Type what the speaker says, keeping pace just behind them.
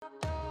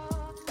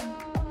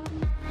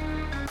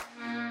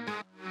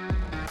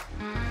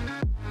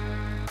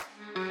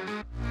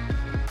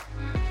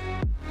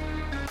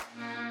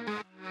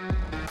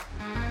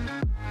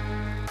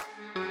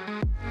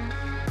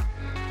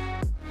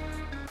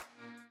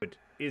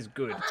is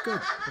good. It's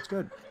good. It's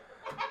good.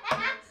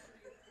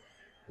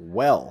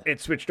 Well,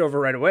 It switched over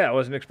right away. I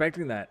wasn't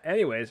expecting that.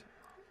 Anyways,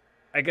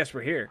 I guess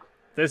we're here.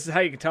 This is how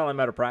you can tell I'm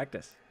out of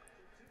practice.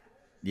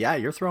 yeah,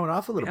 you're throwing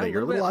off a little bit.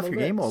 You're a little off your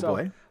game, old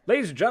boy.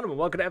 Ladies and gentlemen,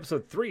 welcome to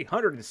episode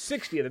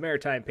 360 of the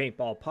Maritime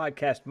Paintball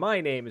Podcast.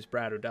 My name is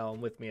Brad O'Dell,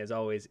 and with me, as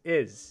always,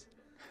 is...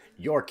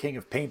 Your king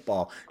of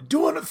paintball,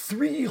 doing a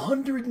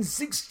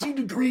 360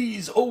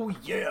 degrees. Oh,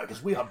 yeah,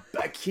 because we are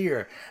back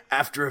here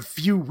after a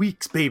few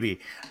weeks, baby,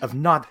 of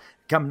not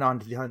coming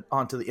onto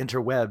the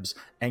interwebs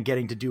and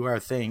getting to do our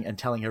thing and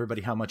telling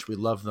everybody how much we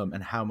love them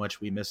and how much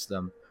we miss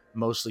them.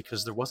 Mostly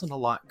because there wasn't a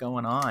lot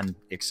going on,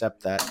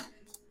 except that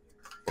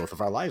both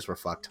of our lives were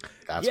fucked.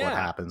 That's what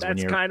happens when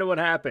you're... That's kind of what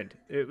happened.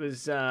 It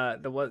was,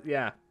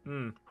 yeah.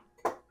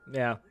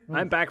 Yeah,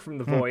 I'm back from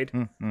the void,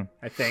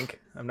 I think.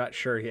 I'm not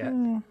sure yet.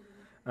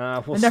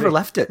 I never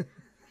left it.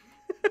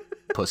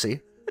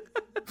 Pussy.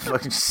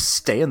 Fucking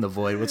stay in the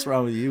void. What's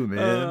wrong with you,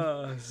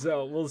 man?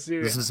 So we'll see.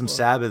 This is some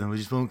Sabbath and we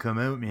just won't come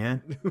out,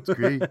 man. It's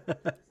great.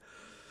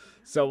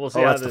 So we'll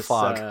see how that's this... the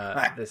fog.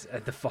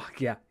 The fog,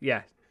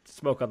 yeah.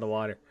 Smoke on the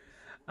water.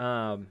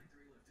 God,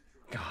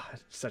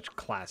 such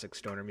classic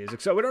stoner music.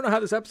 So we don't know how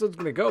this episode's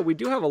going to go. We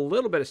do have a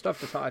little bit of stuff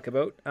to talk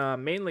about.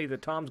 Mainly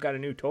that Tom's got a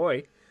new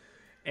toy.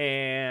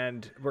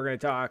 And we're going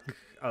to talk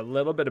a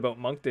little bit about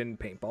Moncton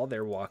Paintball.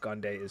 Their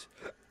walk-on day is,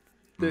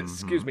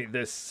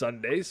 this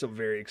Sunday. So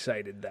very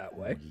excited that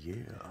way.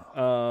 Yeah.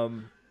 I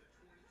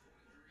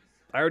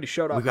already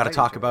showed off. We got to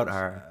talk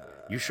about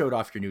you showed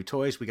off your new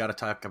toys. We got to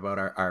talk about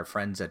our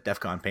friends at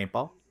DEF CON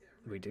Paintball.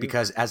 We do.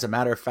 Because as a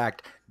matter of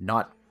fact,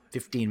 not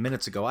 15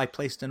 minutes ago, I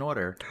placed an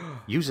order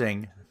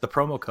using the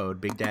promo code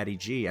Big Daddy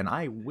G. And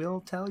I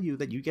will tell you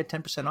that you get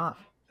 10%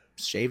 off.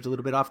 Shaved a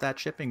little bit off that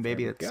shipping,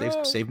 baby. It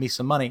saved me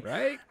some money,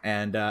 right?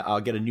 And I'll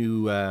get a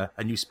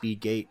new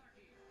speed gate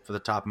for the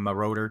top of my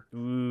rotor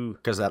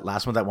because that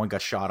one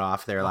got shot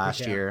off there last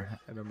year.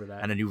 I remember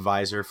that. And a new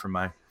visor for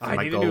my I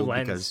need gold a new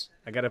lens. because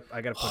I gotta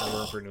put an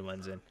order for a new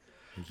lens in.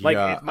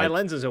 Yeah, my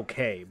lens is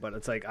okay, but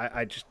it's like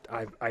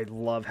I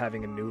love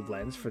having a new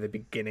lens for the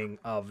beginning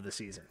of the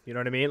season. You know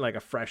what I mean? Like a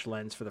fresh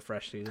lens for the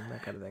fresh season,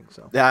 that kind of thing.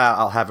 So yeah,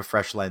 I'll have a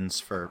fresh lens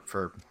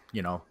for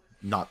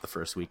not the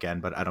first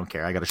weekend, but I don't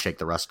care. I got to shake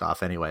the rust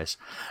off anyways.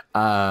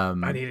 I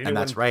need a new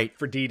that's one right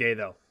for D-Day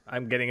though.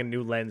 I'm getting a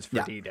new lens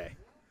for D-Day.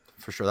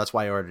 For sure. That's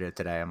why I ordered it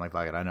today. I'm like,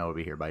 fuck it, I know it'll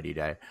be here by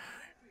D-Day.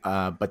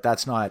 But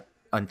that's not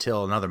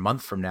until another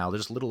month from now.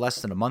 There's a little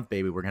less than a month,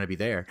 baby. We're going to be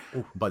there.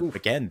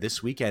 Again,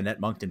 this weekend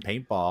at Moncton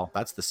Paintball,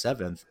 that's the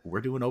 7th.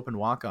 We're doing open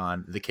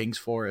walk-on. The King's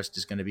Forest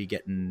is going to be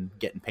getting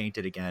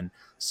painted again.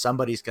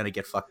 Somebody's going to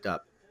get fucked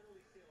up.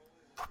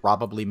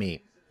 Probably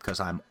me,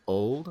 because I'm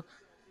old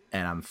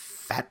and I'm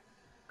fat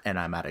and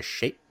I'm out of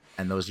shape.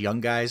 And those young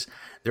guys,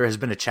 there has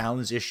been a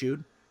challenge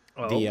issued,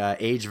 the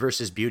age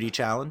versus beauty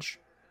challenge.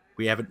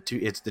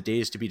 It's the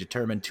days to be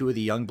determined. 2 of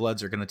the young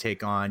bloods are going to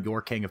take on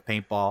your King of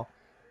Paintball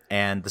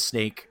and the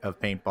Snake of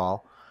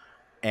Paintball.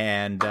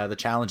 And the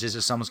challenge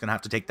is someone's going to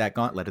have to take that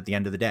gauntlet at the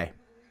end of the day.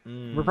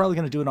 We're probably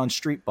going to do it on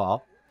street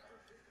ball.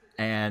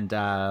 And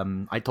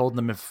I told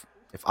them if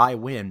I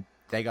win,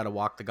 they got to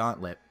walk the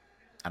gauntlet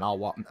and I'll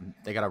walk.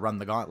 They got to run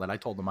the gauntlet. I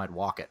told them I'd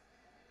walk it.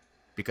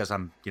 Because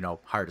I'm,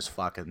 hard as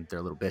fuck and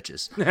they're little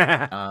bitches.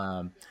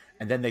 And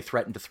then they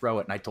threatened to throw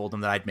it, and I told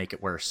them that I'd make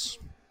it worse.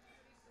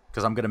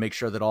 Because I'm going to make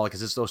sure that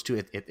because it's those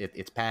two,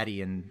 it's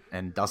Patty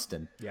and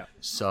Dustin. Yeah.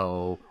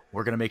 So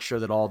we're going to make sure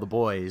that all the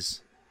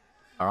boys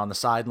are on the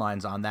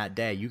sidelines on that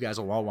day. You guys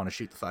will all want to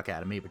shoot the fuck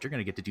out of me, but you're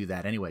going to get to do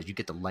that anyways. You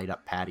get to light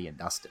up Patty and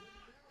Dustin.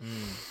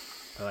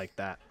 I like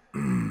that.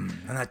 And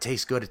that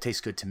tastes good. It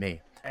tastes good to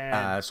me.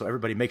 So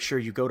everybody make sure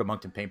you go to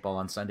Moncton Paintball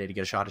on Sunday to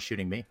get a shot of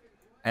shooting me.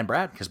 And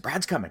Brad, because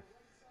Brad's coming.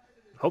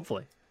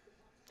 Hopefully.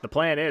 The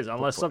plan is,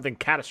 unless something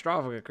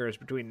catastrophic occurs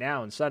between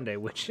now and Sunday,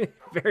 which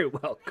very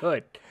well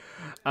could.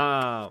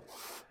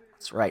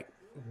 That's right.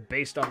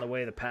 Based on the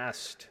way the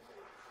past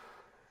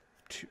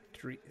 2,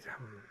 3...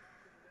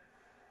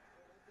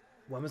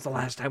 when was the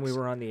last time we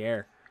were on the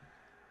air?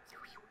 3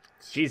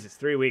 weeks. Jesus,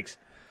 3 weeks.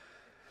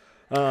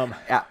 4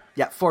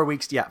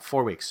 weeks. Yeah,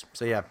 4 weeks.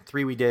 So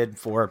 3 we did,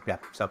 4. Yeah.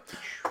 So,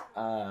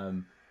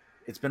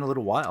 it's been a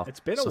little while. It's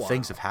been a while. So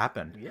things have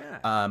happened.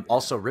 Yeah.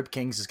 Also, Rip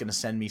Kings is going to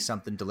send me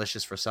something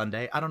delicious for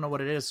Sunday. I don't know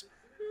what it is.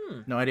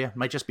 No idea.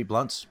 Might just be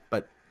blunts,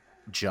 but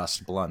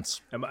just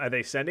blunts. Are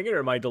they sending it or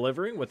am I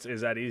delivering?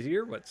 Is that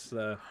easier? What's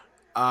the...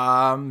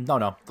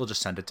 No. They'll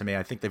just send it to me.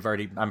 I think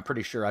I'm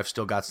pretty sure I've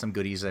still got some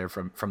goodies there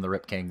from the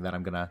Rip King that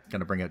I'm gonna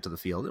bring out to the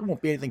field. It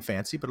won't be anything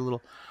fancy, but a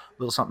little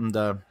something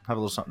to have, a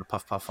little something to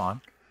puff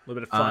on. A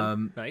little bit of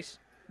fun. Nice.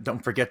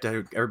 Don't forget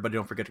to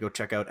go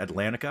check out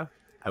Atlantica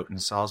out in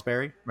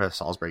Salisbury.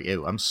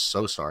 Ew, I'm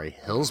so sorry.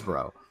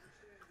 Hillsborough.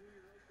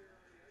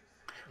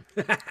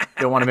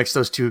 Don't want to mix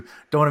those two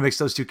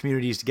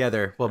communities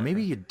together. Well,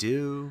 maybe you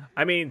do.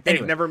 I mean,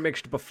 they've never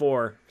mixed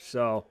before,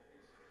 so.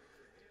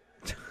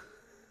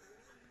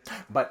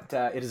 But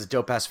it is a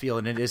dope ass field,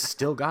 and it is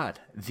still got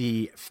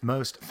the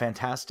most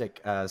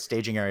fantastic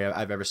staging area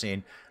I've ever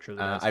seen.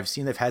 I've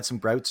seen they've had some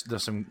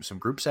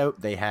groups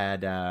out. They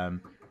had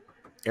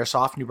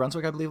Airsoft New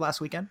Brunswick, I believe,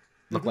 last weekend.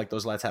 Looked like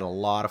those lads had a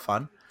lot of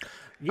fun.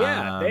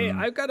 Yeah,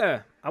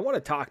 I want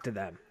to talk to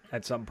them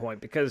at some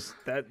point because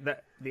the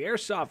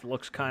airsoft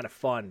looks kind of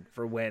fun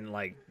for when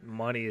like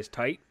money is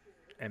tight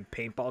and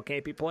paintball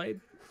can't be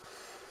played.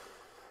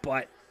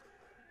 But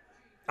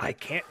I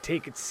can't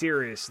take it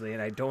seriously,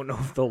 and I don't know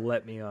if they'll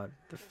let me on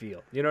the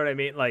field. You know what I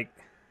mean? Like,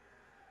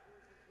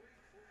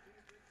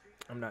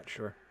 I'm not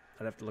sure.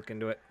 I'd have to look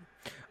into it.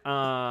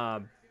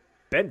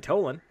 Ben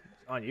Tolan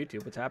on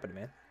YouTube. What's happening,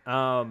 man?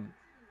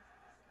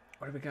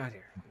 What do we got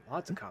here?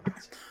 Lots of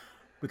comments.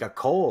 We got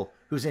Cole,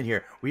 who's in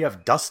here. We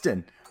have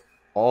Dustin.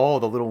 Oh,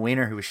 the little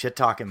wiener who was shit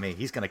talking me.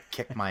 He's gonna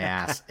kick my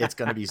ass. It's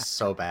gonna be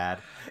so bad.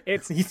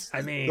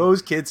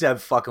 Those kids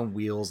have fucking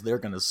wheels. They're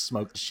gonna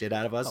smoke the shit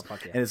out of us,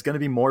 and it's gonna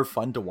be more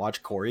fun to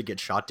watch Corey get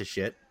shot to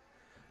shit.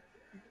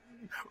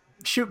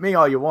 Shoot me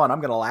all you want.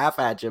 I'm gonna laugh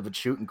at you, but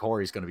shooting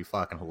Corey's gonna be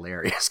fucking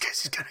hilarious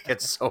because he's gonna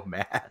get so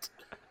mad.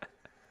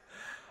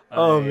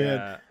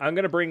 Man, I'm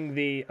gonna bring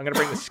the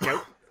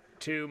scout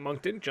to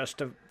Moncton just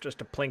to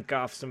plink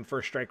off some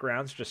first strike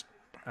rounds, just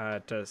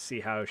to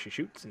see how she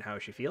shoots and how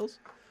she feels.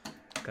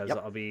 Because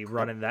I'll be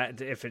running that.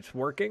 If it's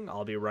working,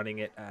 I'll be running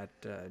it at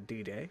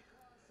D-Day.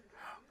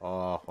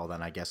 Oh, well,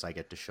 then I guess I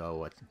get to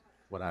show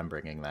what I'm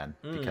bringing then,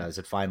 because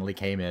it finally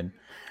came in.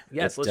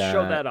 Yes, let's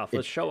show that off.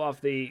 Let's show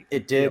off the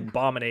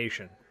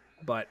abomination.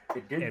 But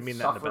it did I mean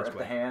suffer that in the best at way.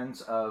 the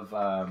hands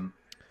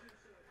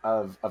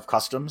of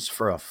customs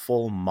for a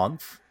full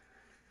month.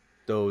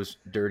 Those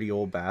dirty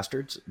old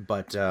bastards.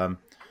 But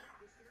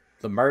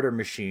the murder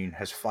machine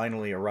has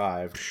finally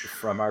arrived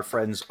from our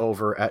friends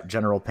over at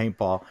General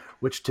Paintball,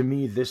 which to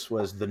me, this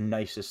was the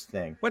nicest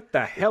thing. What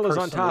the hell is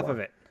on top of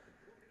it?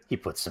 He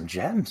put some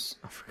gems.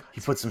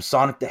 He put some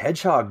Sonic the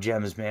Hedgehog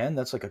gems, man.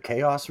 That's like a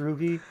Chaos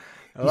Ruby.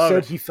 He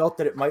said he felt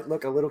that it might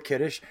look a little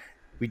kiddish.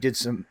 He did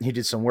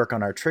some work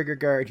on our trigger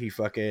guard. He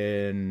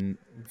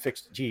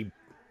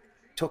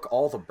took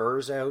all the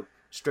burrs out,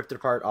 stripped it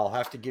apart. I'll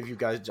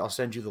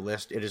send you the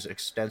list. It is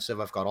extensive.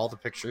 I've got all the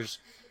pictures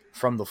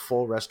from the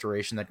full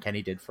restoration that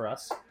Kenny did for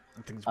us.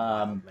 That thing's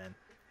wild, man.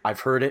 I've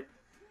heard it.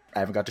 I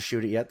haven't got to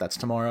shoot it yet. That's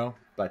tomorrow.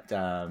 But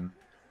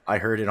I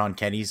heard it on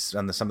Kenny's,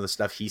 on some of the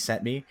stuff he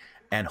sent me.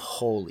 And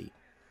holy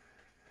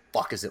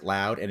fuck, is it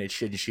loud? And it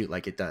shouldn't shoot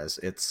like it does.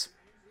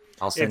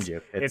 I'll send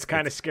you. It's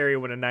kind of scary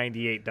when a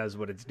 98 does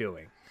what it's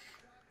doing.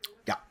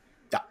 Yeah.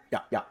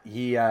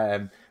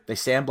 They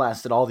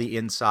sandblasted all the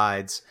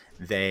insides.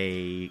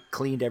 They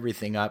cleaned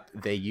everything up.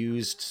 They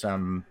used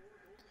some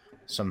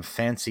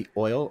fancy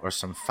oil or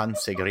some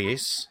fancy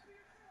grease.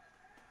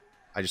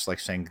 I just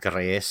like saying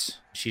grease.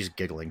 She's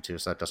giggling too,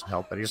 so that doesn't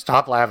help. But you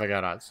stop laughing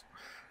at us.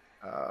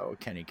 Oh,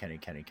 Kenny.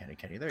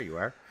 There you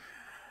are.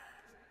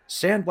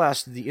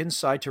 Sandblasted the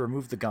inside to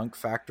remove the gunk,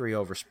 factory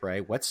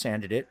overspray, wet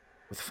sanded it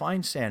with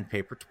fine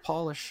sandpaper to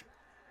polish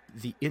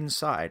the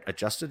inside,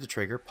 adjusted the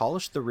trigger,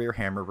 polished the rear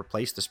hammer,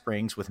 replaced the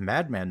springs with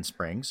Madman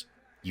springs,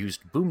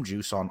 used boom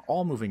juice on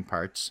all moving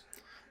parts,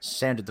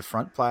 sanded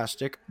front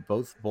plastic,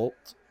 front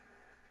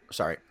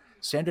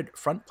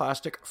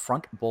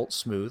bolt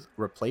smooth,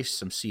 replaced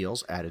some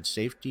seals, added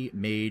safety,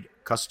 made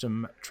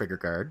custom trigger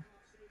guard.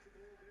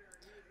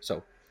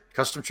 So,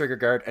 custom trigger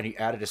guard, and he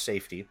added a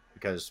safety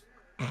because...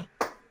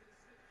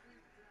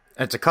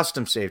 And it's a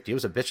custom safety. It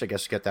was a bitch, I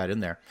guess, to get that in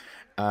there.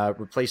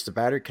 Replaced the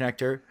battery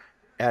connector,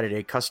 added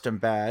a custom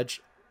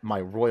badge, my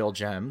royal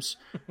gems.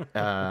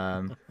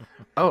 Can't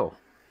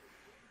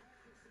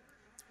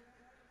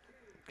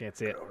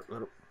see it. A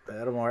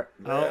little more.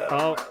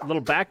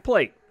 Little back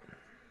plate.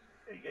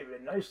 It gave me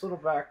a nice little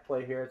back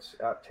plate here. It's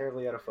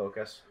terribly out of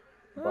focus.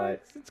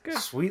 But it's good.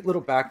 Sweet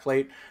little back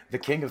plate. The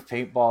king of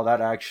paintball,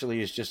 that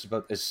actually is just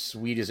about as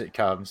sweet as it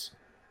comes.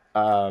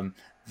 The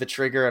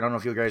trigger, I don't know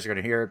if you guys are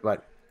going to hear it,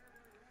 but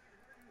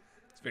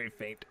it's very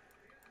faint.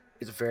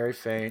 It's very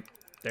faint.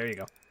 There you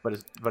go.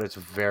 But it's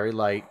very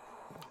light.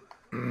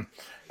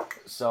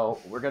 So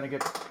I'm gonna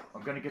get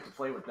to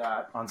play with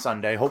that on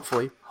Sunday.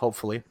 Hopefully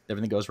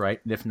everything goes right.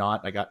 And if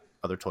not, I got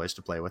other toys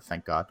to play with.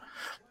 Thank God.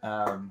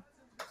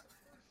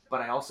 But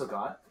I also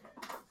got,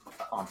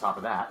 on top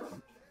of that,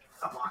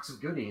 a box of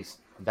goodies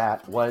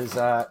that was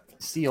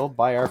sealed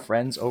by our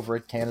friends over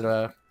at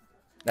Canada,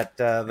 at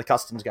the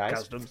Customs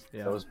guys.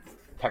 Yeah. Those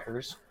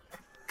peckers.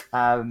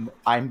 I'm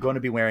going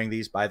to be wearing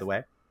these, by the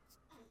way.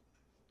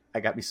 I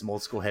got me some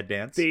old school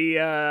headbands.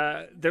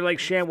 They're like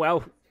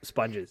ShamWow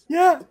sponges.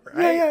 Yeah,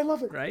 right? yeah, I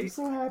love it. Right? I'm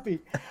so happy.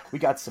 We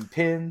got some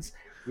pins.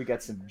 We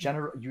got some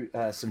general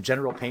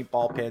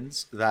paintball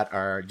pins that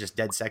are just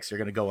dead sexy. They're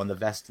going to go on the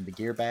vest and the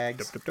gear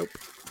bags. Dope.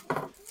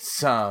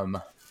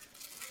 Some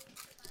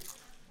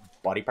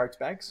body parts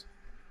bags.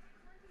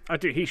 Oh,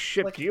 dude, he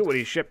shipped you what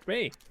he shipped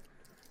me.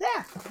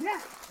 Yeah.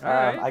 All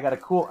right. I got a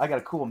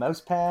cool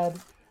mouse pad.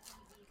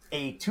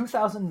 A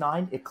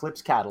 2009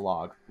 Eclipse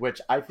catalog, which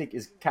I think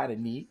is kind of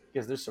neat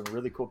because there's some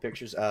really cool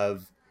pictures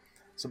of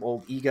some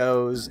old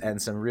egos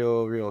and some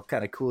real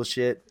kind of cool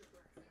shit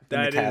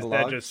in the catalog.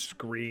 That just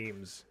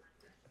screams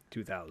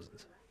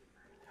 2000s.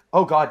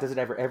 Oh God, does it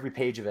ever? Every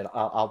page of it.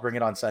 I'll bring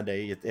it on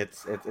Sunday.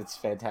 It's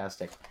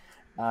fantastic.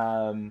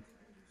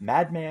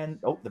 Madman.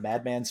 Oh, the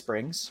Madman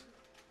Springs.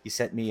 He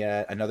sent me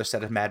another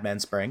set of Madman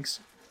Springs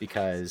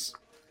because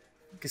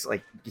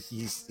like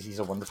he's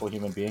a wonderful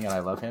human being and I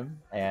love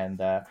him. And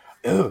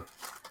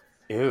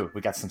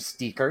we got some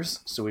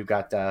stickers. So we've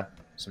got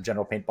some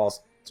General Paintball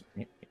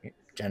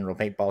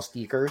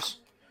stickers.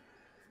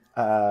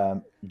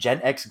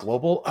 Gen X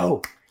Global.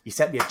 Oh, he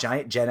sent me a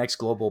giant Gen X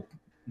Global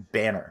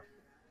banner.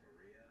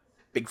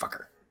 Big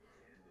fucker.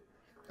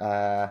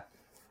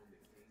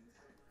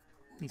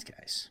 These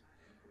guys.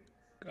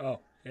 Oh,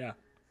 yeah.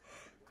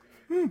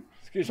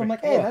 Excuse me. I'm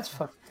like, hey, that's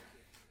fuck.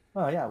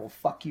 Oh yeah, well,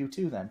 fuck you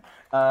too then.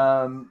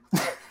 Well,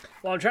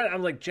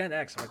 I'm like Gen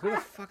X. I'm like, who the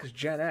fuck is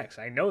Gen X?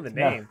 I know the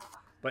name,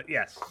 but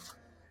yes.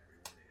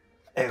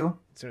 Ew.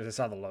 As soon as I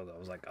saw the logo, I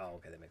was like, oh,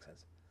 okay, that makes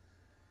sense.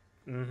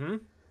 Mm-hmm.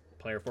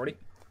 Player 40.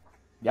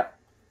 Yep.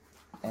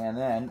 And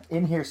then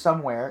in here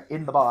somewhere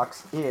in the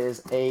box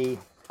is there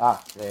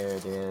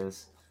it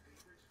is.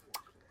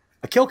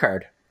 A kill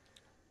card.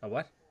 A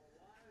what?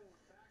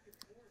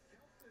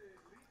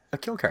 A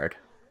kill card.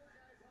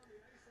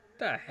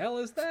 The hell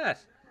is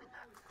that?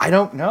 I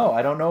don't know.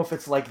 I don't know if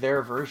it's like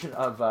their version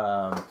of.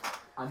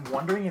 I'm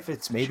wondering if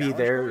it's maybe Challenge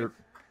their. point?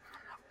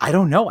 I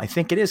don't know. I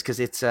think it is because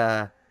it's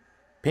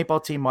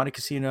Paintball Team Monte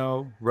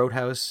Casino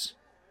Roadhouse.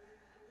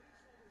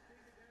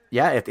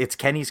 Yeah, it's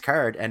Kenny's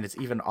card, and it's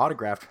even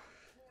autographed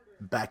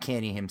by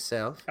Kenny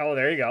himself. Oh,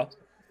 there you go.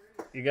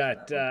 You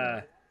got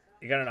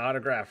an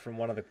autograph from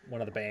one of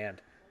the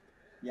band.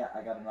 Yeah,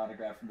 I got an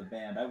autograph from the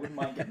band. I wouldn't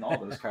mind getting all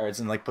those cards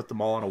and like put them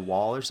all on a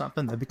wall or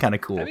something. That'd be kind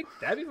of cool. That'd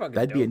be fucking.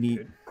 That'd dope, be a neat.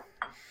 Dude.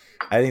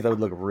 I think that would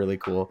look really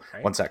cool.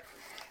 Right? One sec.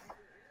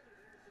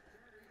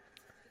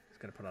 It's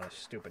gonna put on a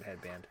stupid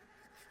headband.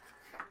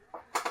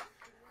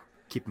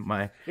 Keep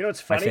my. You know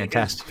what's funny?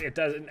 Fantastic. It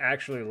doesn't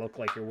actually look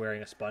like you're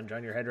wearing a sponge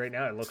on your head right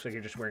now. It looks like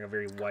you're just wearing a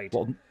very white.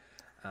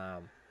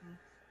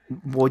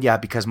 Well, yeah,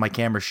 because my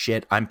camera's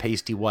shit. I'm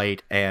pasty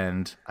white,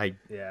 and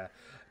Yeah.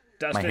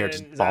 Dustin my hair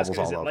just is bobbles asking,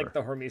 all is it over. like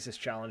the Hormesis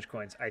challenge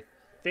coins? I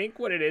think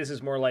what it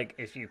is more like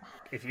if you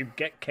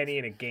get Kenny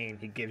in a game,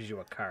 he gives you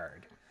a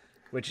card,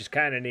 which is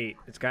kind of neat.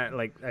 It's kind of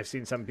like I've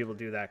seen some people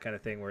do that kind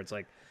of thing where it's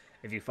like,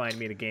 if you find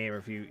me in a game or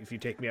if you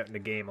take me out in a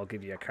game, I'll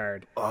give you a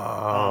card.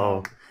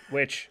 Oh,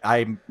 which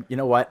you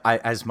know what?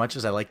 As much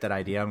as I like that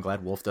idea, I'm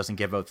glad Wolf doesn't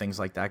give out things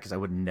like that because I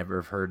would never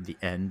have heard the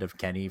end of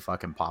Kenny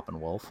fucking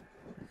popping Wolf.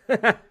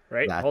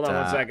 right. Hold on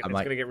 1 second. It's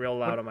like, gonna get real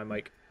loud on my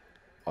mic.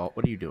 Oh,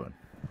 what are you doing?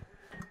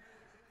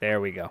 There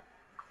we go.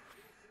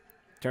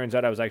 Turns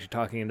out I was actually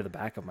talking into the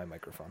back of my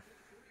microphone.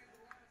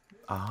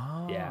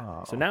 Oh.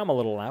 Yeah. So now I'm a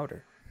little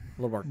louder.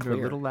 A little more clear.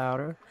 You're a little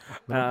louder.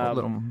 A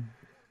little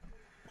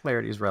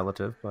clarity is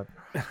relative, but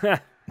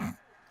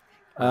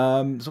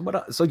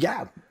so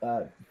yeah,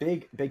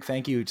 big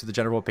thank you to the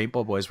General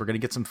Paintball boys. We're gonna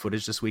get some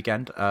footage this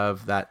weekend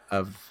of that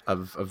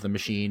of the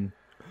machine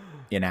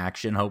in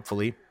action,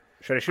 hopefully.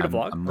 Should I shoot a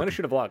vlog? I'm gonna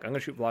shoot a vlog. I'm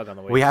gonna shoot a vlog on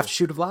the way. We have to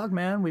shoot a vlog,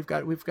 man. We've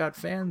got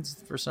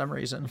fans for some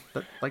reason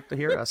that like to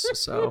hear us.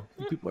 So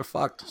you people are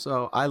fucked.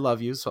 So I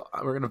love you. So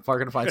we're gonna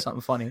find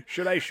something funny.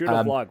 Should I shoot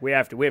a vlog? We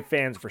have to. We have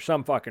fans for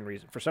some fucking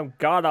reason. For some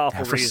god awful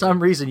reason. For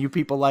some reason, you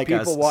people like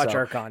us. People watch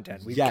our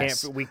content. We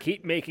yes. can't. We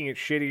keep making it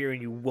shittier,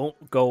 and you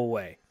won't go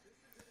away.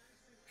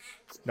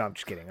 No, I'm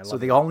just kidding. So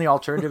the only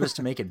alternative is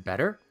to make it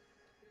better.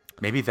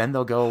 Maybe then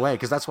they'll go away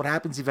because that's what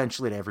happens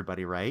eventually to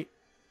everybody, right?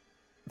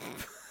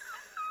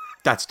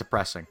 That's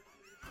depressing.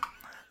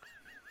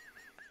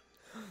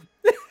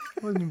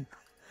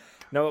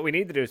 No, what we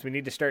need to do is we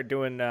need to start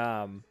doing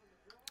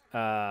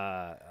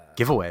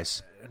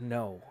giveaways.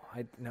 No.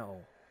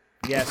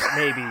 Yes,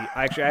 maybe.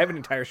 Actually, I have an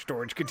entire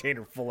storage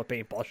container full of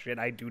paintball shit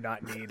I do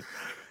not need.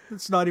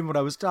 That's not even what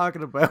I was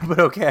talking about, but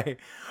okay.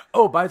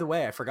 Oh, by the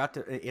way, I forgot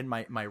to, in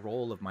my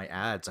role of my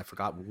ads, I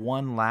forgot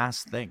one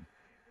last thing.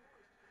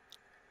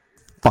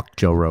 Fuck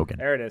Joe Rogan.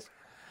 There it is.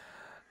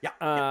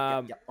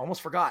 Yeah.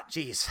 Almost forgot.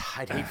 Jeez,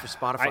 I'd hate for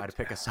Spotify to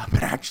pick us up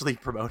and actually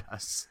promote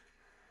us.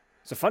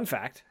 It's a fun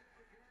fact.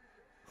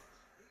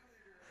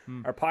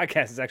 Our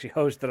podcast is actually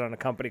hosted on a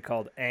company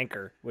called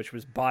Anchor, which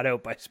was bought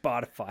out by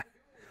Spotify.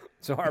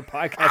 So our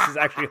podcast is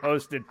actually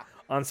hosted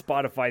on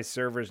Spotify's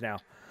servers now.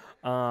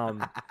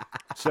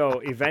 So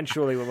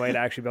eventually we might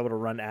actually be able to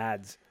run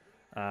ads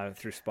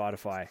through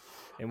Spotify.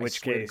 In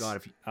which case,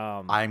 God,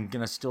 I'm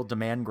gonna still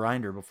demand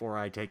Grindr before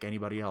I take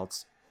anybody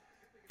else.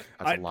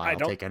 That's a lie.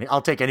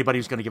 I'll take anybody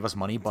who's gonna give us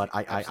money, but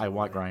I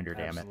want Grindr.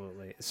 Damn it.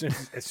 Absolutely. As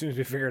soon as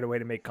we figure out a way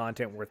to make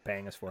content worth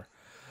paying us for.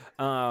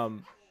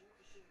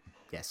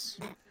 Yes,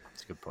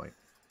 that's a good point.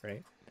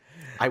 Right.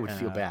 I would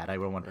feel bad. I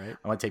want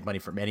to take money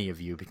from any of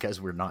you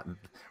because we're not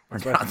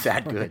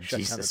that good.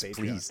 Jesus,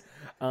 please.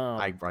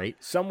 Right.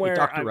 Somewhere,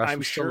 Dr. Rush, I'm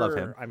we sure. still love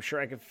him. I'm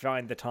sure I could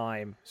find the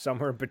time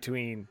somewhere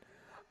between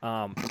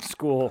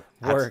school,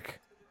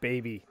 work,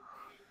 baby,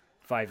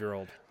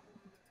 5-year-old.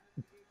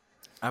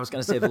 I was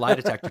going to say the lie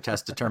detector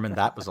test determined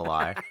that was a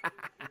lie.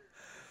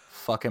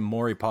 Fucking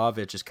Maury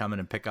Povich is coming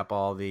and pick up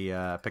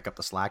the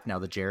slack now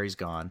that Jerry's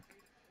gone.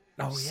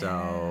 Oh yeah.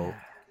 So.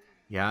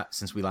 Yeah,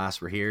 since we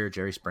last were here,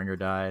 Jerry Springer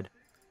died.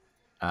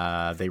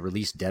 They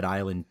released Dead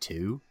Island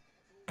 2.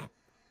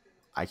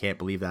 I can't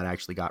believe that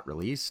actually got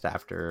released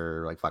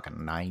after like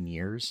fucking 9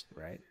 years.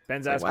 Right.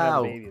 Ben's Like, asking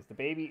how the wow. baby is. The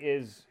baby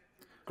is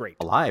great.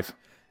 Alive.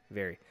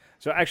 Very.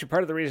 So actually,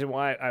 part of the reason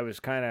why I was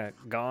kind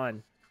of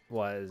gone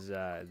was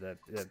the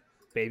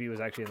baby was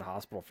actually in the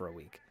hospital for a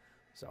week.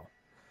 So,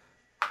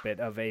 bit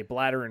of a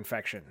bladder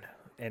infection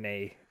in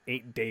a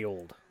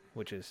 8-day-old,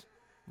 which is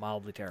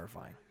mildly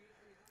terrifying.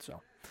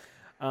 So,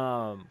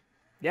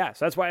 yeah.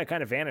 So that's why I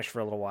kind of vanished for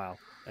a little while,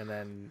 and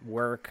then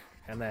work,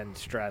 and then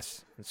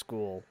stress and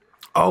school.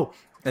 Oh,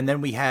 and then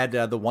we had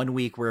the 1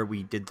 week where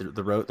we did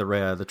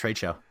the trade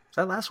show. Was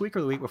that last week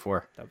or the week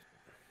before?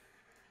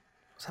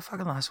 Was that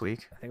fucking last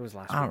week? I think it was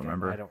last I don't weekend.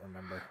 remember. I don't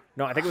remember.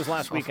 No, I think it was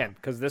last weekend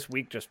because this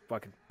week just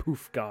fucking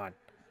poof gone.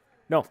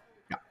 No,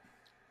 Yeah.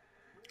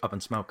 Up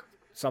in smoke.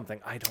 something.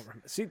 I don't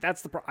remember. See,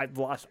 that's the I've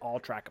lost all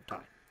track of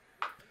time.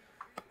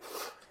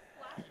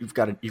 You've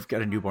got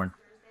a newborn.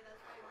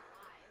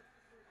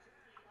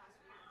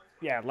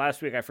 Yeah,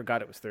 last week I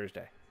forgot it was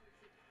Thursday.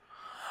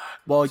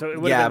 Well, So it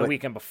would yeah, have been but the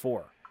weekend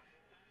before.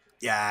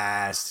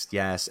 yes,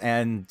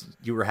 and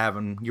you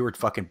were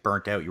fucking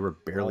burnt out. You were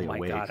barely Oh my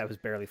awake. god, I was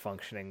barely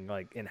functioning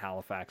like in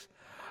Halifax.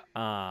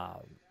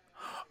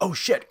 Oh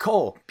shit,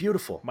 Cole,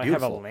 beautiful, Might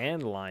beautiful. have a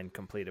landline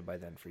completed by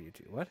then for you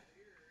two. What?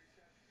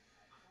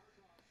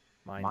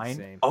 Mine Mine?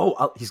 same.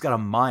 Oh, he's got a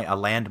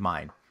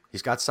landmine.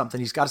 He's got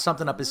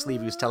something up his sleeve.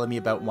 He was telling me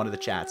about one of the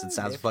chats. It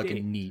sounds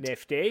fucking neat.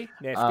 Nifty.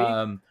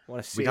 Want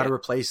to see We got to it?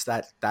 replace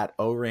that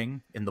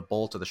O-ring in the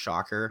bolt of the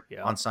shocker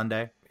Yeah. on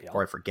Sunday, Yeah.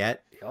 or I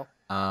forget. Yep.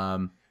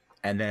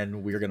 And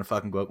then we're gonna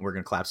fucking go out and we're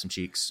gonna clap some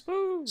cheeks.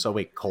 Woo. So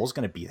wait, Cole's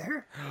gonna be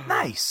there?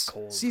 Nice.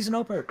 Cole. Season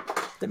opener.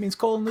 That means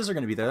Cole and Liz are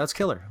gonna be there. That's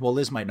killer. Well,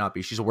 Liz might not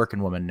be. She's a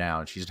working woman now,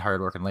 and she's a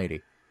hard-working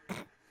lady.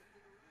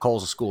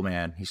 Cole's a school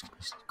man. He's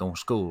going to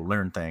school,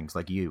 learn things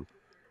like you.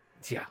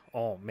 Yeah.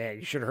 Oh man,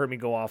 you should have heard me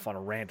go off on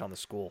a rant on the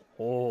school.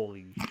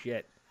 Holy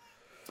shit.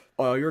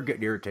 Oh, you're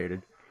getting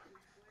irritated.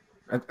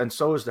 And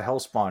so is the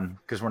Hellspawn,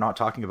 because we're not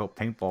talking about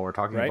paintball. We're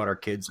talking Right. about our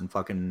kids and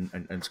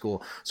fucking and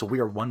school. So we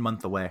are 1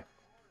 month away.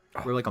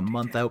 We're like a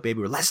month out,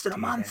 baby. We're less than a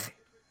month.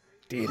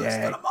 Less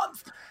than a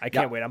month. I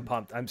can't wait. I'm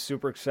pumped. I'm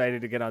super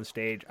excited to get on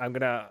stage. I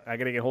gotta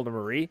get hold of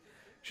Marie.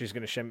 She's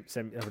gonna send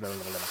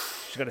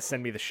she's gonna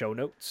send me the show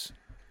notes.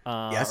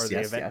 Or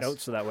the event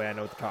notes, so that way I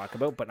know what to talk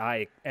about. But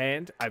I've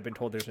been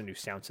told there's a new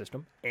sound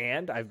system,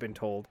 and I've been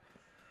told,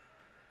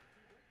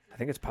 I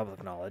think it's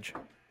public knowledge,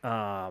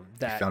 that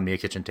You found me a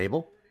kitchen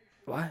table?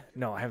 what?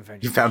 No, I haven't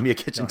found You you. found me a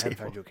kitchen I haven't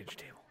table. found you a kitchen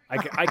table.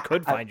 I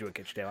could find you a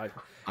kitchen table.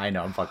 I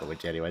know, I'm fucking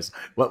with you anyways.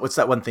 What's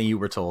that one thing you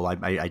were told?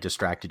 I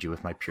distracted you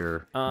with my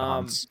pure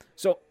nonce.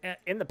 So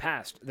in the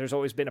past, there's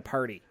always been a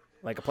party,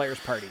 like a players'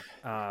 party,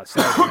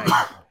 Saturday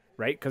night,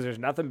 right? Because there's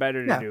nothing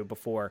better to do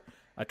before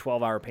a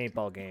 12-hour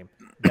paintball game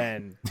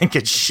than Think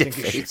it's shit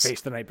think face.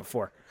 face the night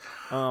before.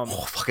 Oh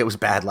fuck, it was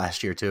bad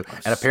last year too.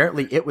 And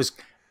apparently it was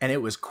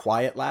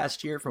quiet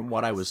last year from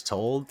what I was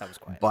told. That was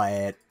quiet.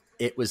 But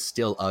it was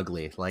still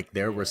ugly. Like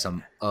there were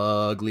some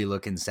ugly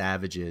looking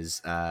savages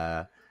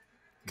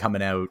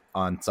coming out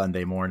on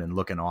Sunday morning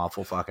looking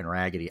awful fucking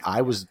raggedy.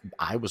 I was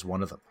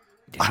one of them.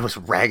 I was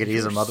raggedy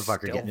as a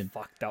motherfucker Still getting in.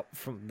 fucked up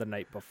from the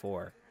night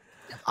before.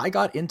 I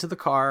got into the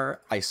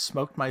car. I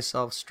smoked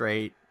myself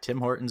straight. Tim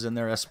Hortons in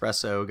their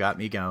espresso got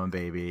me going,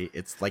 baby.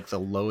 It's like the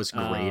lowest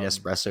grade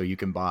espresso you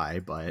can buy,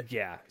 but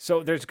Yeah.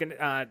 So there's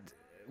gonna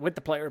with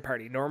the player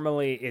party.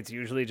 Normally, it's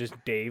usually just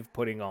Dave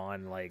putting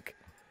on like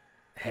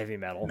heavy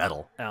metal.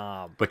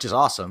 which is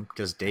awesome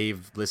because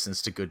Dave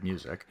listens to good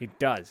music. He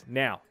does.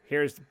 Now,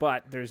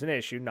 but there's an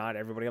issue. Not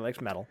everybody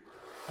likes metal.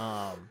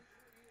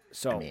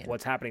 So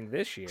what's happening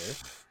this year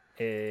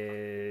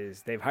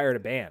is they've hired a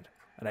band,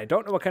 and I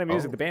don't know what kind of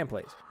music the band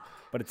plays,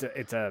 but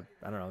it's a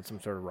I don't know, it's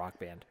some sort of rock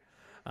band.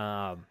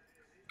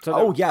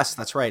 Yes,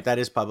 that's right. That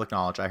is public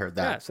knowledge. I heard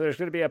that. Yeah, so there's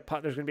gonna be a live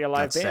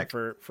That's band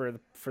sick.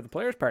 for the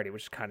players party,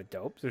 which is kind of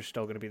dope. There's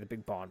still gonna be the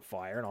big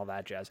bonfire and all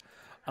that jazz.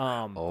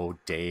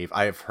 Dave.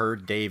 I've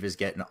heard Dave is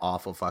getting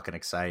awful fucking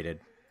excited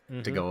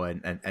Mm-hmm. to go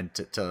in and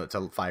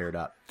to fire it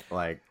up.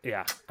 Like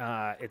Yeah,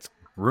 it's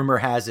rumor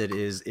has it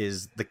is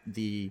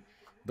the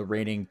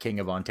reigning king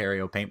of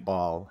Ontario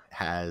paintball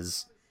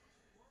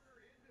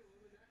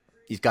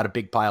he's got a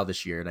big pile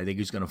this year, and I think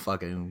he's gonna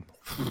fucking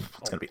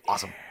it's gonna be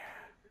awesome.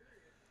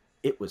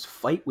 It was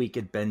fight week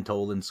at Ben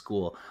Tolan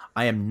School.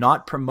 I am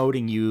not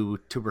promoting you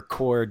to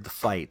record the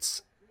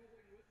fights.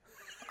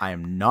 I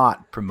am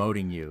not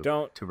promoting you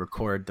to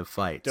record the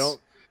fights.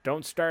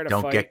 don't start a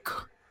Don't fight. get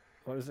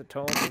What is it,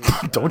 Tone?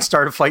 don't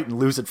start a fight and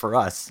lose it for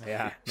us.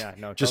 Yeah,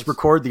 no. Just don't-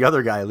 record the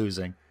other guy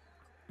losing,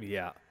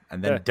 Yeah,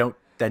 and then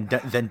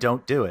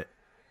don't do it.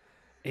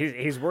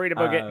 he's worried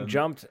about getting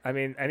jumped. I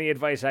mean, any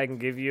advice I can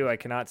give you, I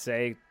cannot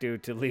say due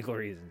to legal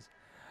reasons.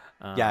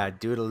 Yeah,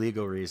 due to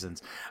legal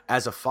reasons.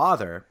 As a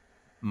father,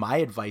 my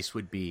advice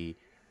would be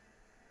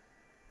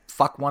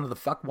fuck one of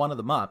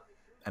them up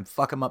and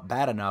fuck them up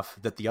bad enough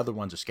that the other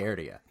ones are scared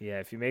of you. Yeah,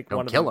 if you make Don't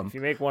one of kill them, 'em. if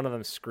you make one of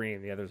them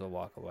scream, the others will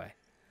walk away.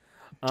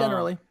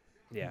 Generally,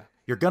 Yeah.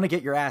 you're gonna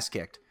get your ass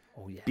kicked.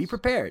 Oh, yes. Be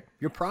prepared.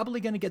 You're probably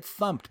going to get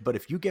thumped, but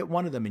if you get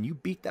one of them and you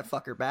beat that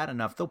fucker bad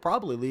enough, they'll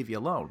probably leave you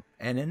alone.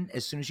 And then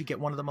as soon as you get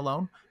one of them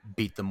alone,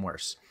 beat them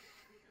worse.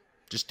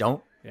 Just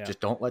don't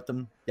let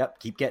them. Yep,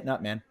 keep getting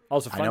up, man.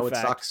 Also, fun I know fact,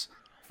 it sucks.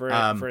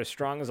 For as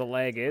strong as a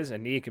leg is, a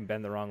knee can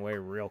bend the wrong way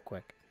real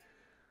quick.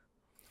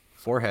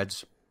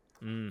 Foreheads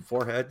and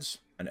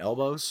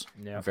elbows,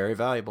 very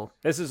valuable.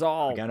 This is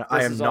all. Again,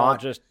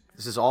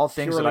 This is all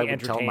things that I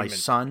would tell my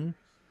son.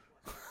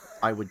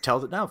 I would tell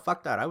that. No,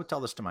 fuck that. I would tell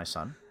this to my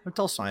son. I would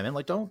tell Simon,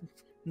 like, don't.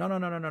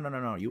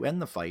 No. You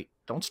end the fight.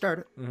 Don't start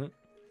it. Mm-hmm.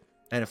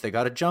 And if they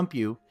got to jump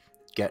you,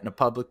 get in a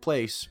public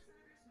place,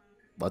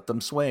 let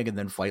them swing, and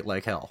then fight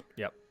like hell.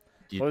 Yep.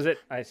 What was it?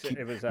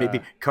 It was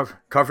maybe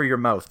cover your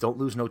mouth. Don't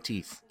lose no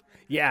teeth.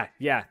 Yeah.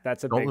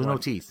 That's a big one. Don't lose no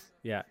teeth.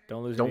 Yeah,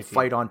 don't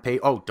fight on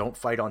don't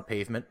fight on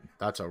pavement.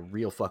 That's a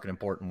real fucking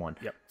important one.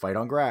 Yep. Fight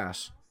on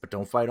grass, but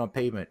don't fight on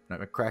pavement. I'm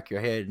gonna crack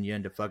your head and you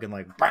end up fucking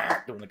like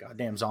doing the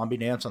goddamn zombie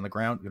dance on the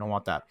ground. You don't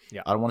want that.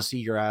 Yeah. I don't want to see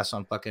your ass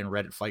on fucking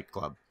Reddit Fight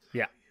Club.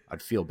 Yeah.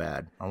 I'd feel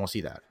bad. I don't want to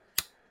see that.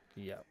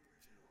 Yeah.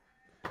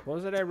 What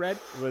was it I read?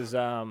 It was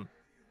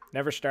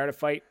never start a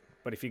fight,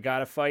 but if you got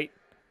to fight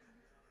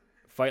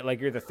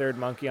like you're the third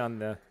monkey on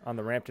the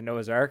ramp to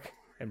Noah's Ark,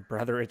 and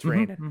brother, it's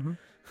raining.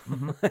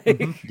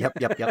 Yep.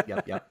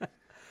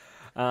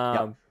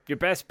 Your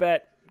best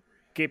bet,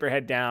 keep your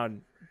head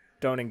down,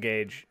 don't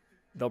engage.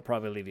 They'll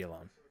probably leave you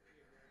alone.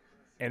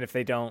 And if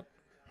they don't,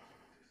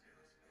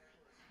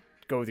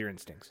 go with your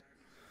instincts.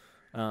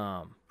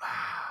 I'm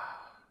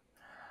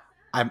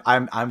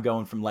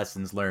going from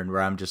lessons learned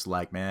where I'm just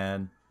like,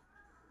 man,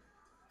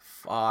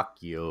 fuck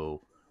you.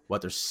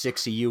 What, there's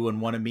 6 of you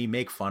and 1 of me,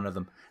 make fun of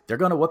them. They're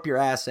gonna whoop your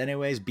ass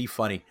anyways. Be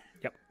funny.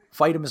 Yep.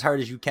 Fight them as hard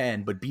as you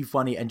can, but be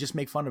funny and just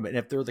make fun of it. And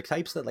if they're the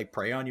types that like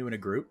prey on you in a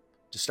group,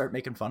 just start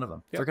making fun of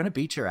them. Yep. If they're gonna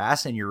beat your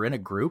ass and you're in a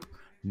group,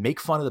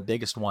 make fun of the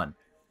biggest one.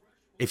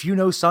 If you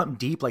know something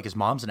deep, like his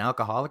mom's an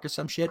alcoholic or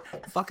some shit,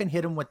 fucking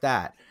hit him with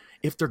that.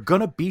 If they're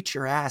gonna beat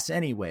your ass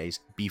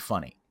anyways, be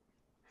funny.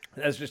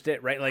 That's just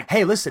it, right? Like,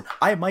 hey, listen,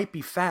 I might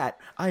be fat,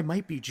 I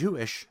might be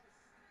Jewish,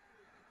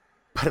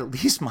 but at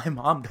least my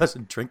mom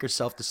doesn't drink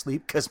herself to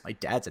sleep because my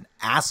dad's an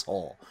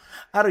asshole.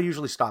 That'll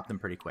usually stop them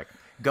pretty quick.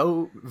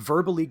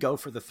 Verbally go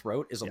for the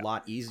throat is a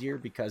lot easier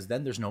because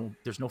then there's no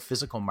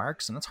physical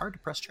marks and it's hard to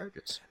press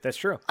charges. That's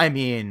true. I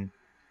mean,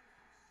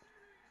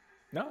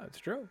 no, it's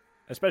true.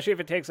 Especially if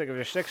it takes, like, if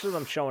there's 6 of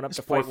them showing up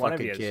to fight one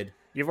of you,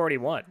 you've already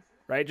won,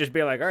 right? Just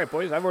be like, all right,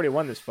 boys, I've already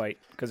won this fight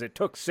because it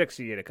took 6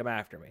 of you to come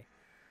after me.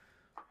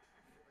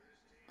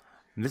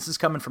 And this is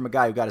coming from a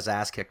guy who got his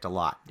ass kicked a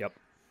lot. Yep.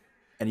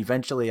 And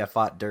eventually I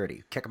fought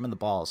dirty. Kick him in the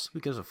balls. Who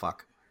gives a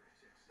fuck?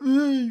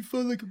 You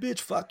fought like a bitch.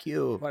 Fuck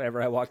you.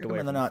 Whatever. I walked away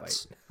from the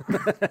nuts.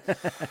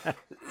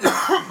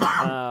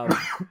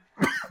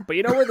 But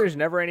you know where there's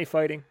never any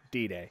fighting?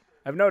 D-Day.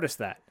 I've noticed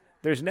that.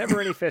 There's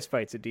never any fist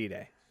fights at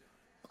D-Day.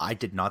 I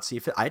did not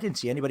see I didn't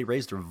see anybody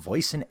raise their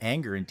voice in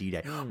anger in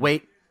D-Day.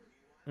 Wait.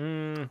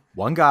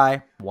 One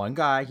guy,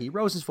 he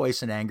rose his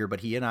voice in anger,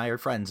 but he and I are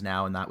friends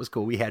now, and that was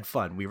cool. We had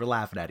fun. We were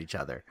laughing at each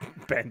other.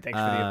 Ben, thanks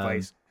for the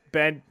advice.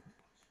 Ben,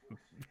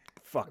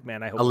 fuck,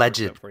 man, I hope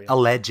alleged. It's for you.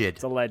 Alleged.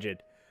 It's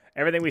alleged.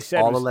 Everything we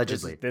said all was,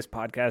 allegedly. This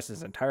podcast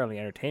is entirely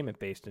entertainment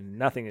based, and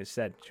nothing is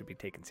said should be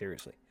taken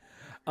seriously.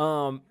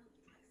 Who's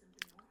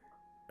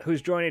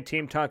joining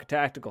Team Tonka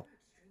Tactical?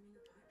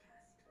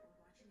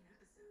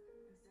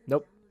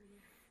 Nope.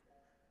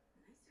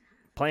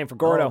 Playing for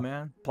Gordo. Oh,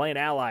 man. Playing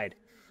Allied.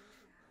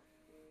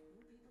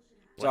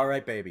 It's all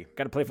right, baby.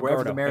 Got to play for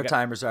wherever Gordo. the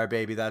Maritimers are,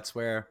 baby. That's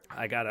where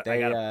I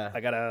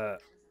gotta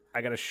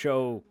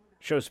show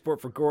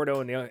support for Gordo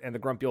and the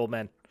grumpy old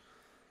men.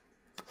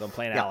 So I'm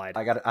playing Allied.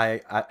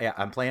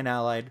 I'm playing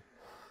Allied.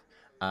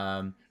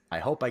 I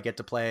hope I get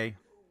to play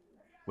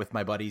with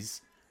my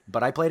buddies,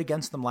 but I played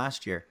against them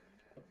last year,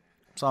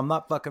 so I'm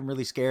not fucking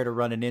really scared of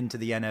running into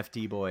the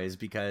NFT boys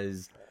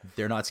because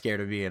they're not scared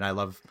of me, and I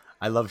love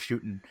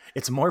shooting.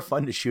 It's more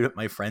fun to shoot at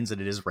my friends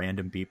than it is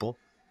random people.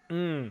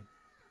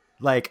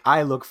 Like,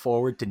 I look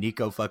forward to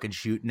Nico fucking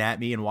shooting at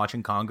me and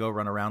watching Congo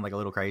run around like a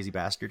little crazy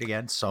bastard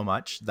again so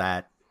much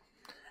that...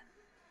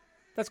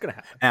 That's going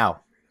to happen.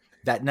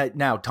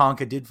 Now,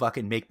 Tonka did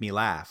fucking make me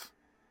laugh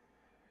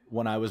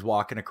when I was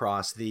walking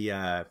across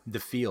the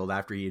field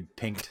after he had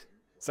pinked...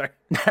 Sorry.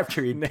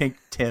 After he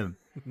pinked Tim.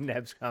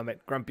 Neb's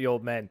comment, grumpy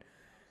old men.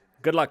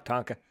 Good luck,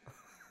 Tonka.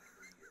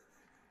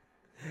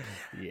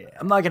 Yeah,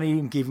 I'm not gonna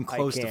even get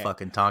close to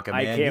fucking Tonka, man.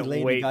 I can't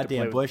wait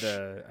goddamn bush.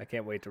 I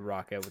can't wait to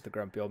rock out with the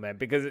grumpy old man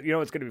because you know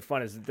what's gonna be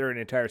fun is they're an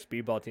entire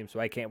speedball team, so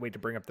I can't wait to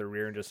bring up the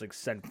rear and just like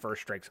send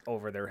first strikes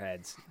over their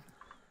heads.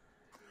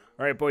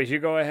 All right, boys, you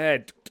go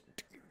ahead.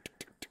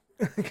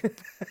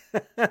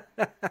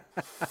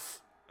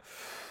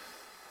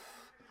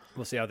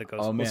 We'll see how that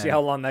goes. We'll see how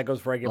long that goes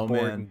before I get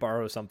bored and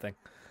borrow something,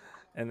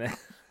 and then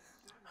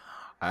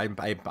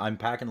I'm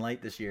packing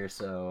light this year,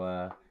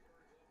 so.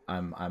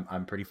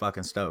 I'm pretty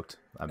fucking stoked.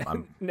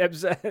 Neb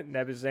is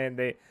saying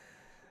the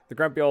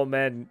grumpy old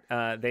men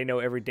they know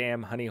every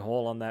damn honey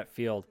hole on that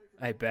field.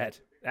 I bet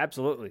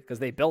absolutely because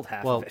they built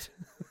half of it.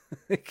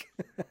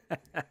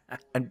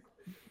 And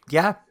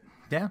Yeah,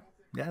 yeah,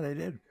 yeah, they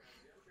did.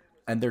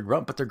 And they're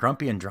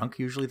grumpy and drunk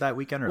usually that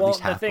weekend, or at Well, least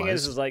the half thing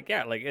buzzed. is like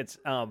yeah, like it's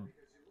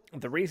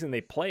the reason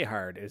they play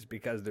hard is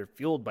because they're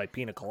fueled by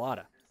pina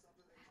colada,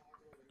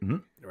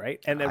 right?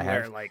 And then I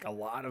where have like a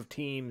lot of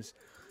teams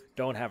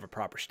don't have a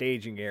proper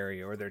staging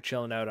area, or they're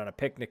chilling out on a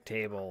picnic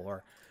table,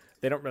 or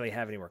they don't really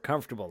have anywhere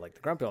comfortable. Like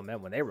the Grumpy Old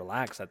Men, when they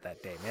relax at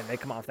that day, man, they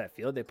come off that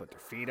field, they put their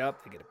feet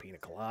up, they get a pina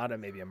colada,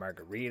 maybe a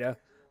margarita,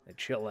 they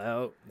chill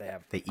out,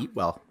 they eat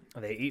well.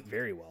 they eat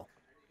very well.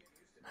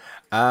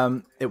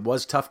 It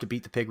was tough to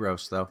beat the pig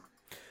roast though.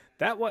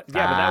 That was but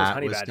that was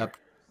Honey was Badger. tough.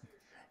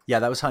 Yeah,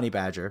 that was Honey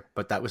Badger,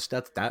 but that was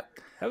That was that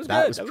good. was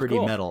That was pretty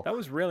cool. metal. That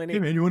was really Hey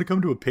neat. man, you want to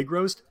come to a pig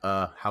roast?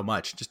 How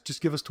much?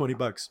 Just give us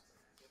 $20.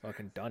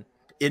 Fucking done.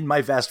 In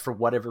my vest, for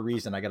whatever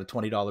reason, I got a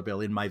 $20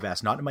 bill in my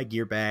vest, not in my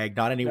gear bag,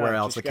 not anywhere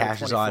else. The Just got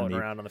cash is 20 on floating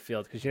me. around on the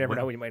field because you never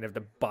know when you might have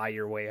to buy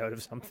your way out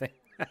of something.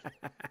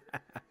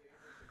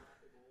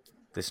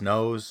 This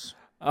nose,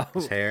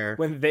 this hair.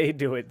 When they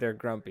do it, they're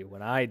grumpy.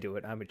 When I do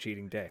it, I'm a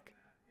cheating dick.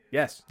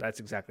 Yes, that's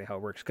exactly how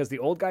it works. Because the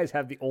old guys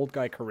have the old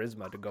guy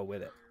charisma to go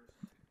with it.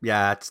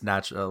 Yeah, it's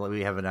natural.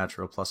 We have a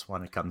natural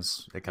 +1. It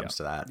comes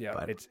to that. Yeah,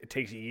 but it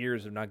takes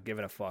years of not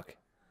giving a fuck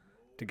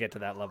to get to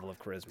that level of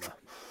charisma.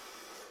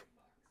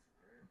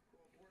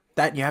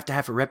 that you have to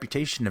have a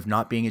reputation of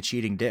not being a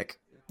cheating dick.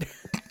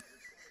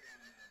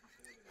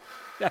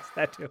 Yes,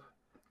 that too.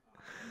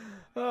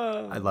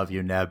 I love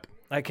you, Neb.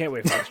 I can't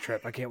wait for this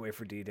trip. I can't wait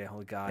for D-Day.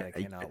 Holy God, I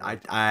cannot wait.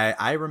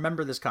 I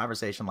remember this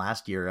conversation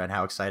last year and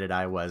how excited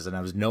I was, and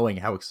I was knowing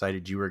how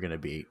excited you were going to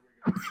be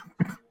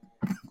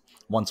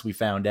once we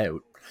found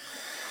out.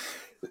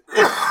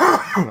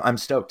 I'm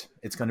stoked.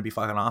 It's going to be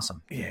fucking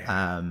awesome. Yeah.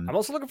 I'm I'm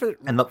also looking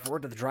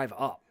forward to the drive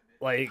up.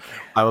 Like,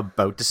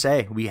 about to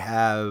say, we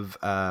have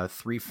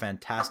 3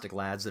 fantastic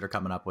lads that are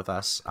coming up with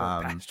us.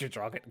 bastards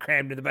are all getting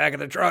crammed in the back of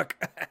the truck.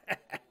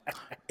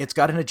 It's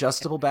got an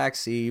adjustable back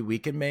seat. We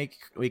can make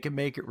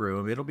it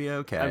room. It'll be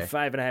okay. I'm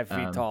 5.5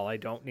 feet tall. I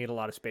don't need a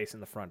lot of space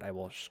in the front. I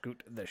will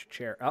scoot this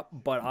chair up,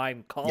 but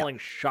I'm calling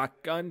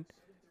shotgun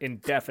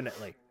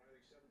indefinitely.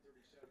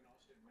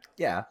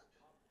 Yeah.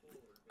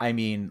 I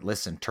mean,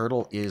 listen,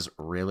 Turtle is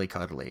really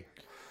cuddly.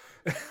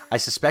 I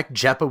suspect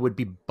Jeppa would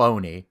be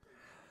bony,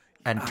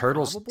 and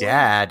Turtle's probably.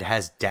 dad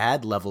has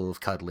dad level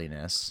of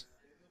cuddliness.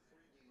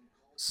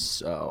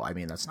 So, I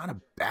mean, that's not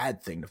a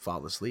bad thing to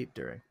fall asleep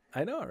during.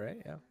 I know, right?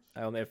 Yeah.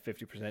 I only have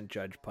 50%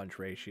 judge punch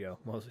ratio,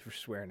 mostly for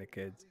swearing at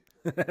kids.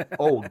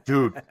 Oh,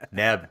 dude,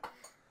 Neb.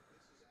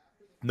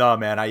 No,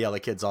 man, I yell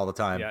at kids all the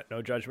time. Yeah,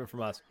 no judgment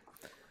from us.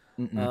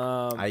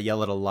 I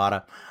yell at a lot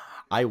of.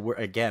 I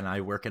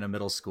work in a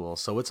middle school,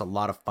 so it's a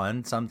lot of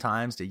fun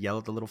sometimes to yell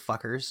at the little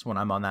fuckers when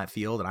I'm on that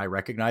field, and I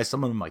recognize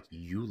some of them like,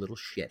 you little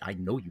shit. I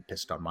know you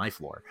pissed on my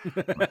floor.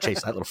 I'm gonna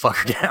chase that little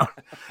fucker down.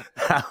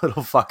 That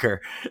little fucker.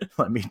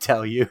 Let me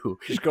tell you,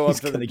 Just go up he's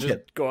to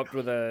gonna go up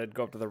to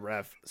the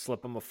ref,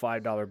 slip him a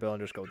 $5 bill,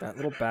 and just go, that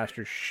little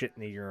bastard shit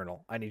in the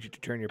urinal. I need you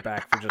to turn your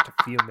back for just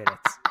a few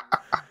minutes.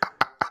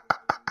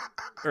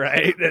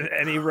 Right? And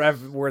any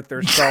ref worth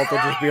their salt will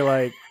just be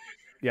like,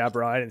 yeah,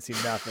 bro, I didn't see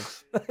nothing.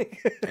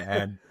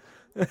 And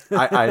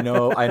I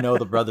know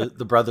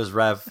the brothers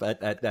ref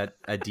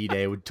at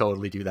D-Day would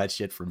totally do that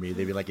shit for me.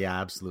 They'd be like,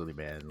 yeah, absolutely,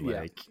 man.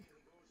 Like,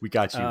 we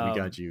got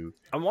you.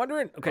 I'm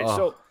wondering. Okay,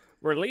 so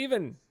we're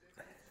leaving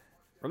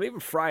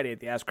Friday at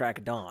the ass crack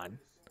of dawn,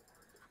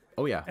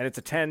 Oh yeah. and it's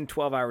a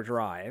 10-12 hour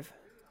drive.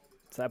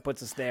 So that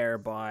puts us there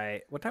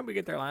by what time did we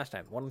get there last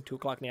time? 1, 2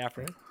 o'clock in the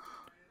afternoon.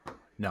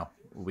 No,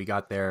 we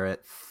got there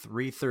at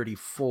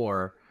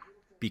 3:34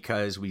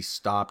 because we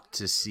stopped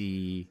to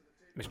see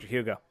Mr.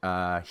 Hugo.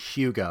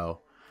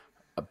 Hugo.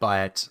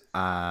 But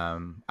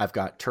I've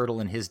got Turtle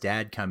and his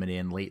dad coming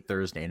in late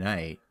Thursday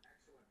night,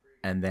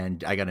 and then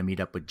I got to meet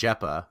up with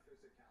Jeppa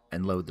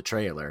and load the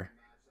trailer.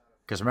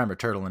 Because remember,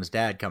 Turtle and his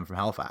dad come from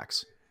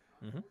Halifax.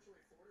 Mm-hmm.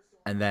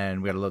 And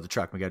then we got to load the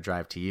truck and we got to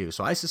drive to you.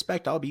 So I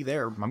suspect I'll be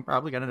there. I'm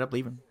probably going to end up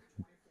leaving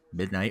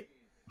midnight.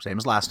 Same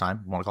as last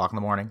time, 1 o'clock in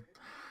the morning.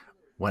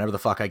 Whenever the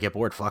fuck I get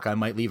bored, fuck, I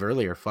might leave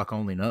earlier. Fuck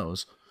only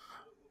knows.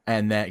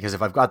 And then, because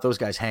if I've got those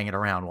guys hanging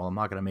around, well, I'm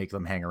not going to make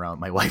them hang around with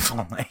my wife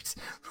all night.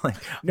 Like,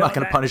 I'm not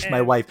going to punish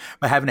my wife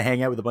by having to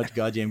hang out with a bunch of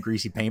goddamn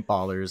greasy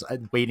paintballers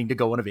waiting to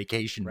go on a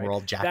vacation. Right. We're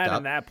all jacked that up.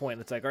 And that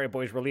point, it's like, all right,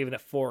 boys, we're leaving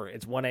at 4.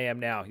 It's 1 a.m.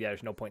 now. Yeah,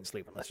 there's no point in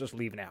sleeping. Let's just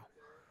leave now.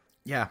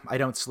 Yeah, I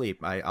don't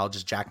sleep. I'll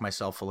just jack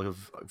myself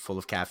full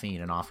of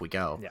caffeine and off we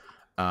go. Yeah.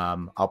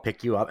 I'll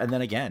pick you up, and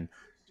then again,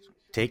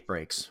 take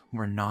breaks.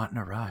 We're not in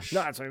a rush.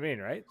 No, that's what I mean,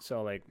 right?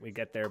 So, like, we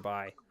get there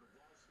by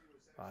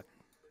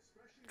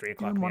 3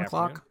 o'clock. 1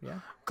 o'clock. Yeah.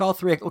 Call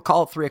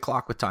it 3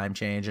 o'clock with time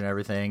change and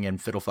everything,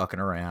 and fiddle fucking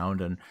around,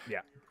 and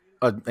Yeah.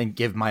 And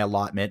give my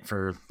allotment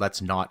for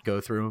let's not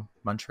go through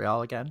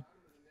Montreal again.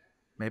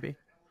 Maybe.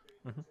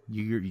 Mm-hmm.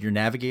 You're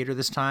navigator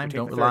this time. take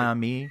Don't the rely 30. on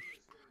me.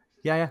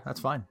 Yeah, that's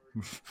fine.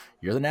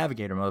 You're the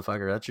navigator,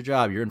 motherfucker. That's your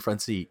job. You're in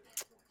front seat.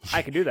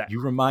 I can do that. You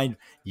remind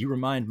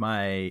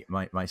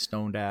my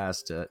stoned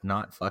ass to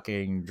not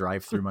fucking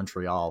drive through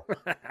Montreal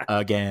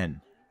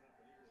again.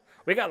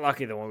 We got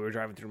lucky, though, when we were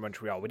driving through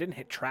Montreal. We didn't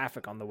hit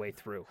traffic on the way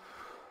through.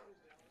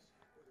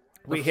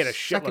 We hit a shitload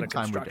second of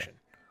time we did.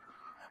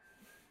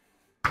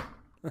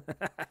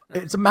 construction.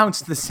 It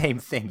amounts to the same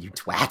thing, you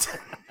twat.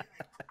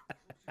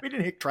 We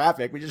didn't hit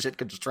traffic. We just hit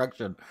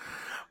construction.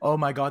 Oh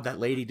my God, that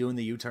lady doing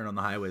the U-turn on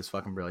the highway is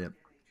fucking brilliant.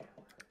 Right.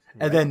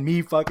 And then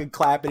me fucking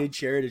clapping and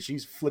cheering and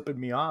she's flipping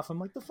me off. I'm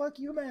like, the fuck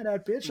you mad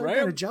at, bitch? I'm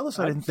kind of jealous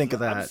I didn't think of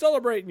that. I'm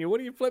celebrating you. What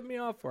are you flipping me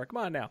off for? Come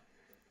on now.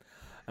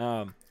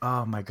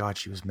 Oh my God,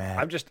 she was mad.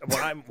 I'm just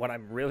what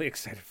I'm really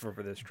excited for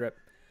this trip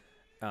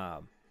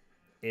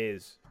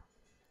is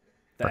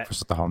that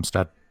breakfast at the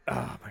homestead.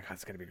 Oh my God,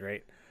 it's gonna be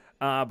great.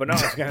 But no,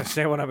 I was gonna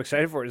say what I'm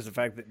excited for is the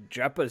fact that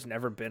Jeppa's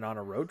never been on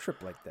a road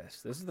trip like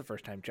this. This is the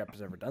first time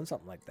Jeppa's ever done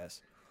something like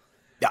this.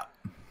 Yeah,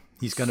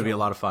 he's gonna be a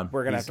lot of fun.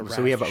 We're gonna have to razz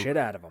the shit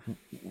out of him.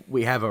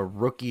 We have a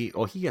rookie.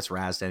 Oh, he gets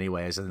razzed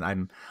anyways,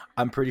 and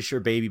I'm pretty sure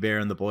Baby Bear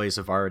and the boys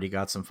have already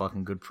got some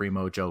fucking good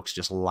primo jokes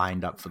just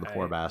lined up for the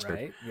poor bastard.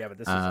 Right? Yeah, but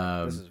this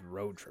is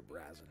road trip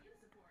razzing.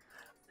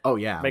 Oh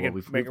yeah,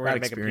 we've got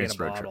experienced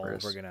road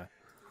trippers. We're gonna.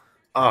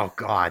 Oh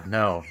God,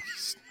 no.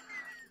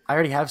 I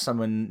already have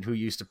someone who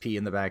used to pee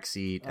in the back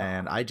seat,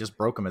 and I just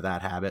broke him of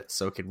that habit.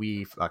 So could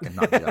we fucking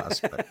not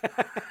just, but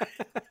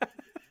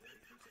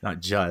not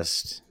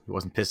just. He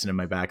wasn't pissing in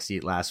my back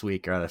seat last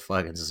week, or I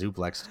fucking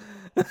suplexed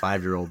a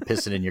 5-year-old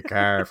pissing in your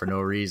car for no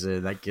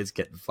reason. That kid's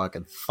getting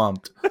fucking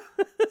thumped.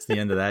 It's the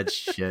end of that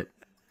shit.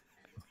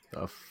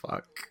 The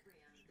fuck?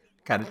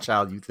 What kind of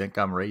child you think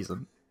I'm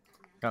raising?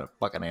 What kind of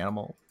fucking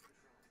animal?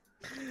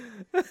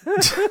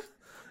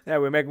 Yeah,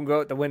 we make them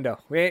go out the window.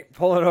 We ain't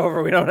pulling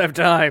over. We don't have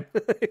time.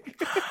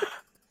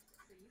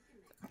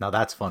 Now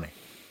that's funny.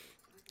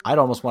 I'd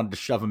almost wanted to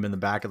shove him in the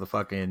back of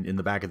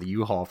the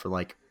U-Haul for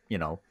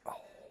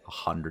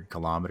 100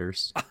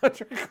 kilometers.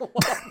 100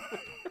 kilometers.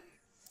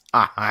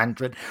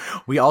 100.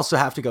 We also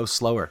have to go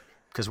slower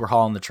because we're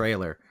hauling the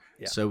trailer.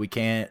 Yeah. So we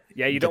can't.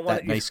 Yeah, you don't want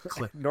that nice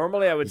clip.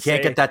 Normally, I would say you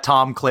can't get that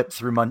Tom clip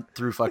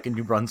through fucking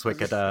New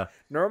Brunswick at.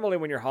 Normally,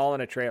 when you're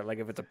hauling a trailer, like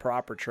if it's a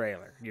proper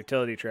trailer,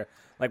 utility trailer,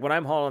 like when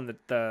I'm hauling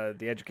the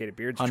Educated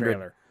Beards 100.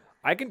 Trailer,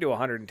 I can do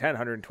 110,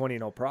 120,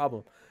 no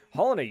problem.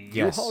 Hauling a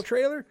U-Haul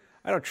trailer,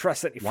 I don't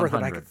trust it any further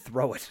than I can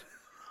throw it.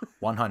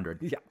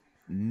 100. Yeah.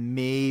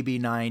 Maybe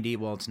 90.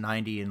 Well, it's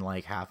 90 in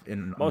half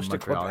in most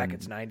of Quebec.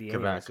 It's 90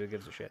 anyway, so it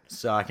gives a shit.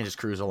 So I can just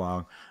cruise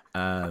along.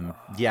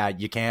 Yeah,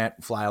 you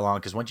can't fly along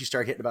because once you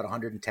start hitting about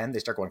 110, they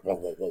start going whoa,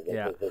 whoa, whoa,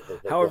 yeah. whoa, whoa,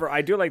 whoa, However,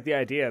 I do like the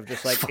idea of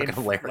just like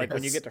like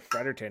when you get to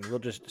Fredericton, we'll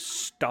just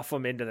stuff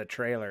them into the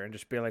trailer and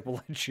just be like,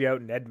 we'll let you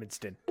out in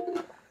Edmundston.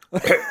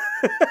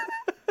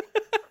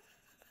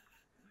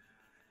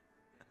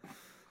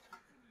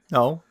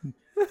 No,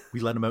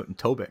 we let them out in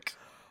Tobic.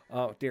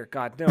 Oh dear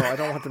God, no! I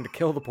don't want them to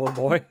kill the poor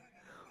boy.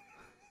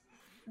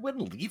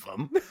 Wouldn't leave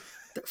them.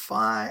 They're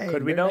fine.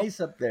 Could we They're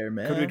nice up there,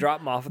 man? Could we drop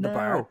them off at the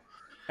bar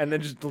and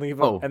then just leave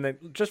them? And then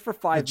just for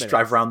 5 minutes,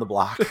 drive around the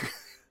block.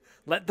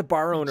 Let the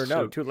bar owner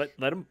know too.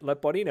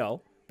 Let Buddy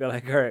know. Be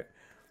like, all right,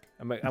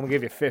 I'm gonna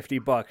give you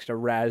 $50 to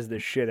razz the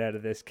shit out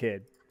of this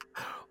kid.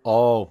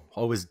 Oh,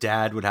 his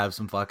dad would have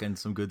some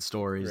good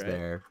stories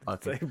there.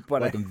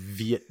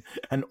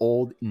 An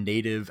old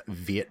native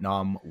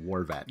Vietnam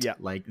war vet. Yeah,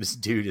 like this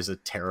dude is a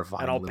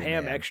terrifying. And I'll pay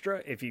him man.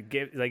 extra if he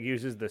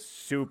uses the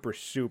super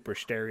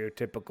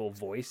stereotypical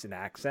voice and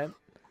accent.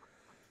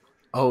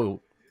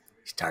 Oh,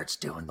 he starts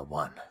doing the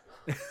one,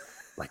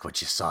 like what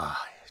you saw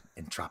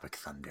in Tropic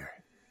Thunder.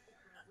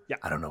 Yeah,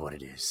 I don't know what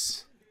it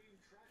is.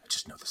 I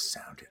just know the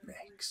sound it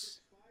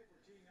makes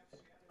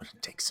when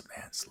it takes a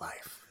man's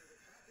life.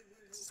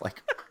 It's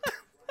like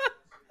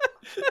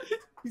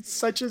he's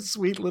such a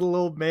sweet little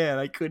old man.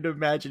 I couldn't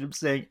imagine him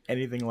saying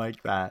anything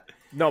like that.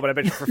 No, but I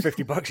bet you for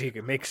 $50 you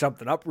can make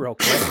something up real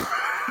quick.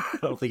 I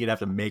don't think you'd have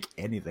to make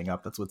anything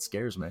up. That's what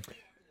scares me.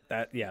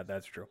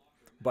 That's true.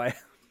 But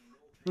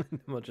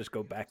we'll just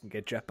go back and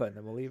get Jeppa and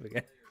then we'll leave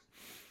again.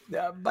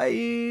 Yeah,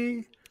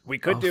 bye. We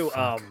could do.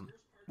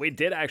 We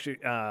did actually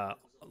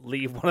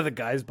leave one of the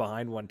guys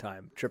behind one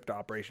time. Trip to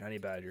Operation Honey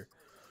Badger.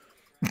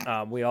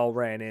 We all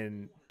ran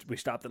in. We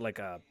stopped at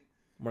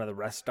one of the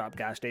rest stop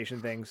gas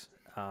station things.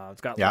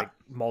 It's got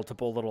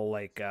multiple little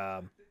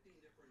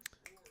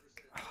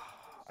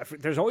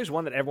there's always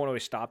one that everyone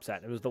always stops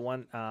at. It was the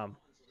one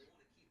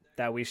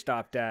that we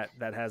stopped at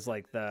that has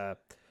the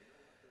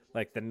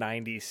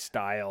 90s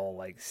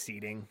style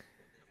seating,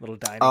 little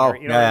dining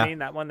area. You know what I mean?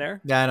 That one there?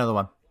 Yeah, I know the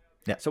one.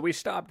 Yeah. So we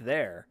stopped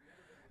there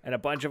and a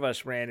bunch of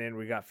us ran in.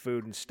 We got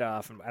food and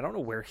stuff. And I don't know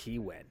where he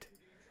went.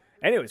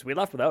 Anyways, we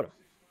left without him.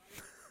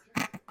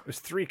 It was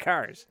 3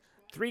 cars.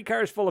 3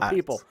 cars full of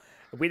people.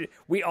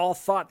 We all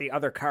thought the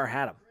other car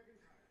had him.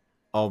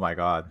 Oh my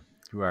God.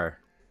 You're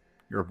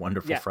a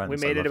wonderful friend. We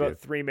made it about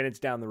 3 minutes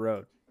down the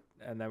road.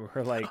 And then we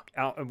were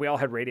out, and we all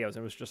had radios.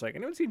 And it was just like,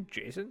 anyone see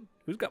Jason?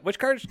 Which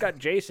car's got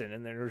Jason?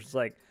 And then it was just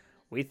like,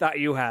 we thought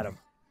you had him.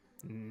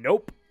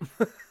 Nope.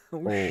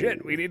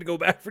 Shit. We need to go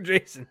back for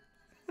Jason.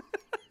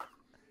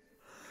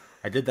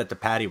 I did that to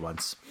Patty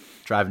once,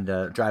 driving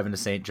to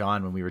St.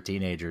 John when we were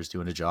teenagers,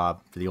 doing a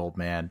job for the old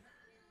man,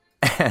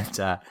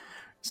 and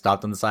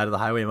stopped on the side of the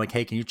highway. I'm like,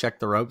 hey, can you check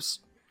the ropes?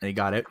 And he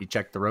got out. He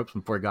checked the ropes.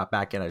 Before he got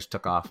back in, I just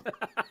took off.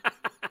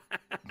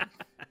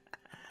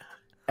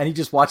 And he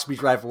just watched me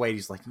drive away.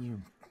 He's like,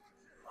 you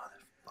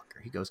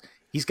motherfucker. He goes,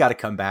 he's got to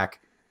come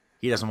back.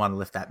 He doesn't want to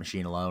lift that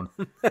machine alone.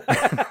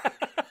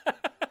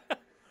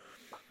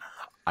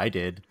 I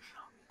did.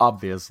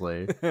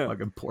 Obviously.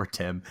 Fucking poor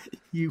Tim.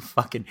 You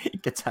fucking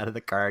gets out of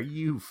the car.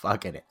 You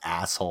fucking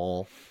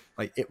asshole.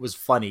 Like, it was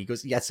funny. He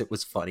goes, yes, it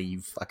was funny,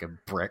 you fucking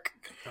brick.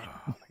 Oh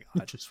my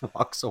God. Just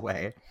walks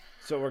away.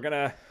 So we're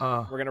gonna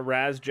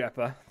razz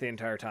Jeppa the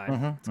entire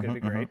time. It's gonna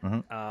be great.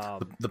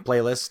 The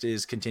playlist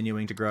is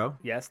continuing to grow.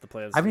 Yes, the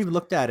playlist. I haven't even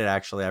looked at it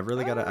actually. I've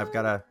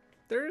gotta.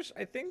 There's,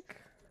 I think,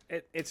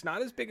 it's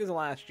not as big as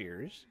last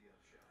year's.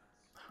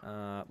 We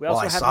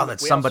I saw that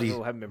somebody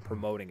also haven't been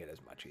promoting it as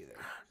much either.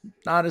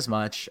 Not as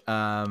much. It's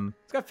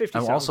got 50.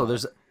 And also,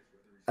 there's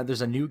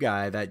a new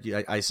guy that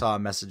I saw a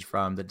message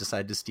from that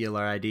decided to steal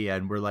our idea,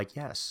 and we're like,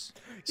 yes,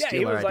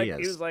 he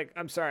was like,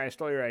 I'm sorry, I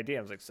stole your idea.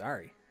 I was like,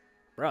 sorry,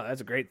 bro,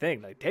 that's a great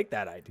thing. Like, take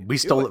that idea. We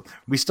stole it.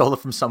 We stole it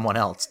from someone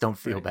else. Don't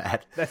feel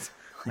bad. That's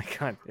my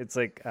God. It's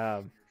like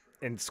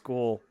in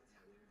school,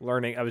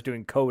 learning. I was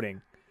doing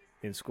coding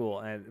in school,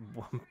 and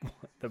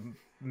the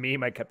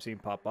meme I kept seeing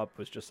pop up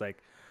was just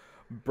like,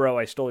 bro,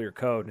 I stole your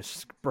code. And it's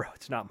just, bro,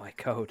 it's not my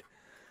code.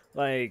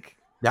 Like,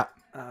 yeah.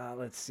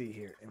 Let's see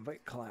here.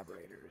 Invite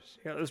collaborators.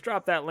 Yeah, let's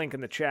drop that link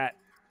in the chat.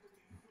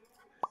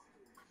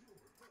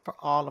 For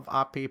all of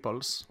our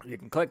peoples. You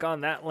can click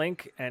on that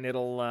link and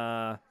it'll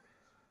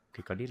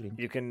click on the link.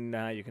 You can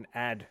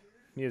add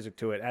music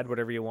to it. Add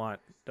whatever you want.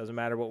 Doesn't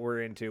matter what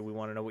we're into. We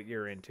want to know what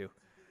you're into.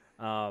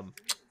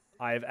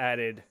 I've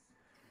added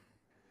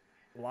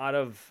a lot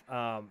of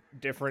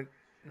different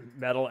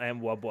metal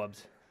and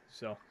wub-wubs.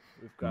 So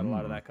we've got a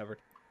lot of that covered.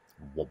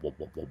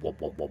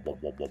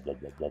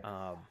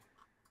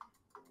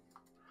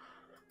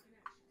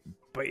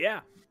 But yeah,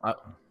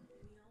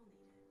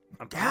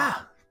 yeah,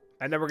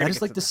 and then we're gonna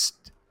get like this.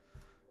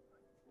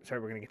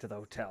 Sorry, we're gonna get to the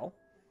hotel.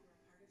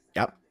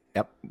 Yep.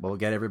 We'll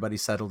get everybody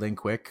settled in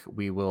quick.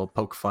 We will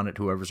poke fun at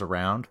whoever's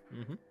around.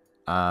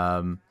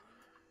 Kind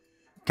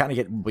of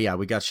get.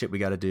 We got shit we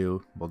got to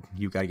do. Well,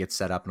 you got to get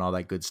set up and all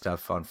that good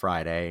stuff on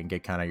Friday and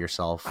get kind of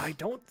yourself. I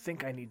don't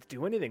think I need to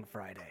do anything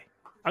Friday.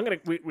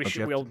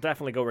 We'll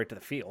definitely go right to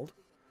the field.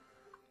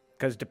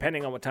 Because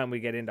depending on what time we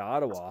get into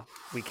Ottawa,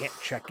 we can't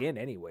check in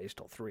anyways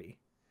till 3.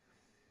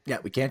 Yeah,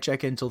 we can't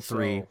check in till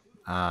 3.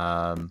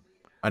 And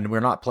we're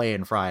not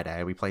playing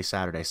Friday. We play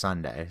Saturday,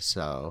 Sunday.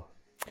 So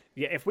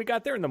yeah, if we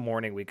got there in the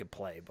morning, we could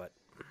play. But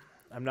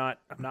I'm not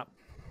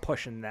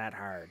pushing that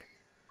hard.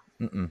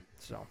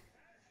 So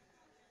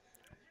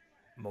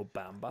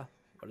Mobamba.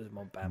 What is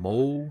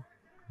Mobamba?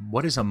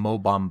 What is a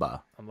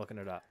Mobamba? I'm looking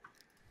it up.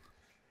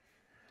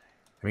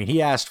 I mean,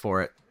 he asked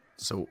for it,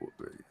 so.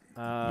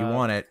 You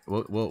want it?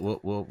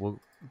 We'll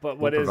But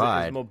what is it?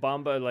 Is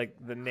Mobamba like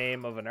the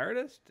name of an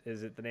artist?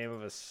 Is it the name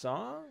of a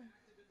song?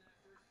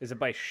 Is it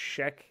by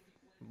Sheck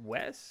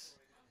Wes?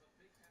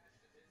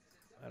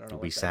 I don't know.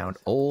 We sound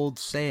old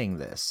saying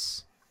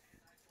this.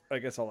 I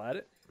guess I'll add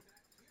it.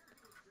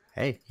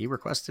 Hey, he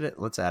requested it.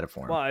 Let's add it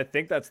for him. Well, I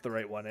think that's the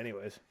right one,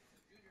 anyways.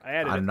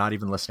 I'm not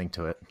even listening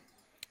to it.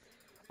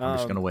 I'm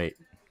just gonna wait.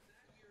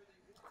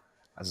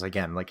 As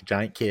again, like a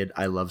giant kid,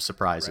 I love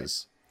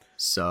surprises. Right.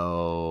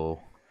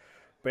 So.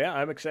 But yeah,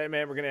 I'm excited,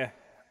 man.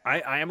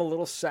 I am a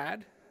little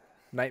sad.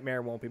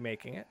 Nightmare won't be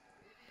making it.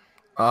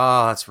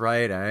 Oh, that's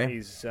right, eh?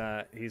 He's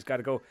got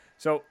to go.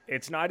 So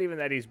it's not even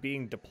that he's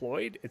being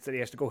deployed; it's that he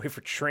has to go away for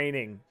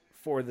training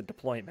for the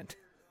deployment.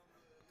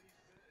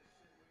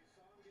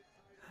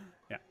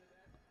 Yeah.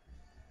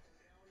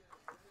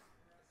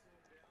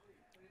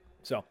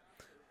 So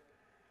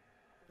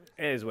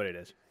it is what it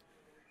is.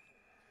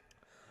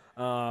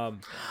 So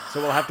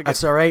we'll have to get.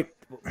 That's all right.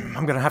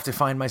 I'm gonna have to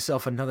find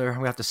myself another. I'm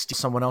gonna have to steal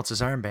someone else's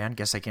armband.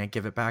 Guess I can't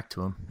give it back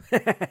to him.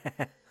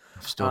 I've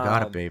still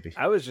got it, baby.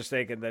 I was just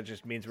thinking that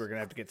just means we're gonna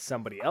have to get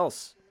somebody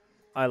else.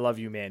 I love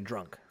you, man,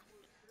 drunk.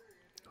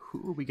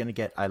 Who are we gonna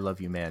get? I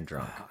love you, man,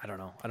 drunk. I don't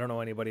know. I don't know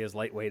anybody as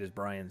lightweight as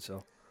Brian.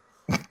 So.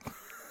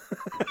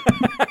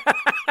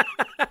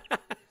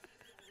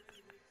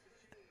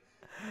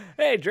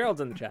 Hey, Gerald's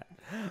in the chat.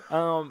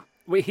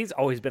 He's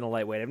always been a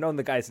lightweight. I've known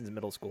the guy since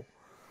middle school.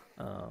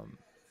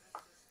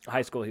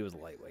 High school, he was a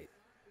lightweight.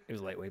 He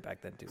was lightweight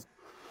back then too.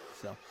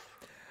 So,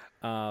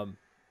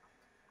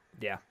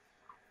 yeah.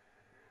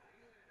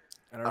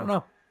 I don't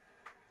know.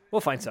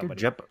 We'll find somebody.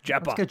 Jeppa.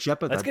 Let's get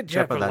Jeppa. Let's get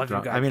Jeppa that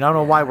drunk. I mean, I don't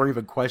know why we're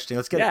even questioning.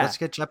 Let's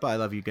get Jeppa. I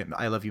love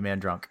you, man,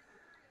 drunk.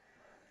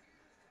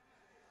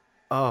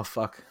 Oh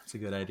fuck, that's a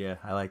good idea.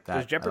 I like that.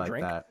 Does Jeppa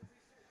drink? That.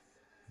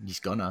 He's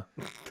gonna.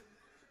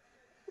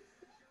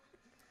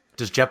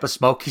 Does Jeppa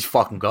smoke? He's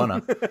fucking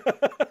gonna.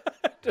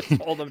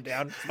 Just hold him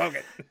down. Smoke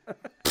it.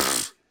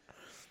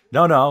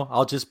 No.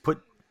 I'll just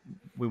put.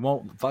 We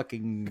won't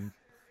fucking.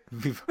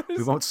 We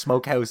won't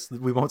smokehouse.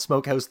 We won't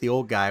smokehouse the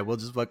old guy. We'll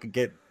just fucking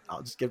get.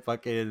 I'll just get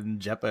fucking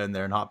Jeppa in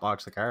there and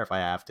hotbox the car if I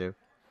have to.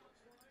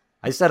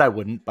 I said I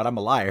wouldn't, but I'm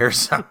a liar,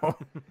 so.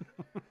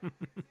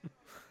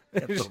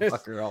 Get the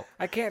fucker out.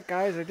 I can't,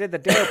 guys. I did the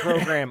DARE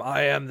program.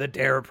 I am the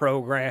DARE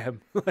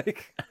program.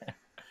 Like,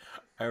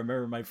 I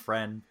remember my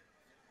friend.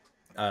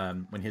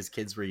 when his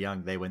kids were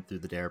young, they went through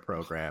the DARE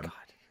program. God,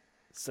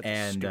 such a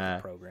And, stupid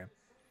program.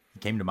 He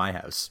came to my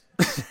house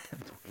at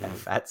a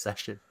fat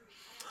session.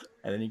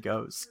 And then he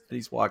goes, and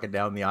he's walking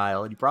down the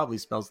aisle, and he probably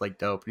smells like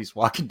dope. And he's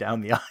walking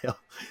down the aisle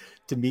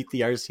to meet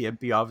the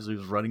RCMP officer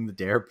who's running the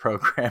DARE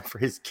program for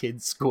his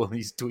kid's school. And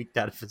he's tweaked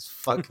out of his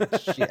fucking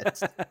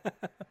shit.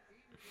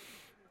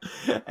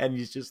 And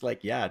he's just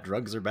like, yeah,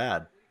 drugs are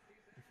bad.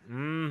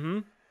 Mm-hmm.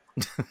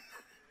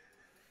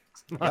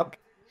 Yep.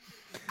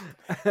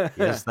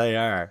 Yes, they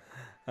are.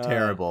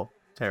 Terrible.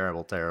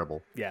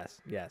 Terrible. Yes.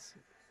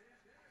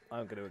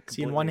 I'm going to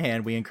See, in one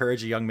hand, we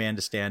encourage a young man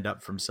to stand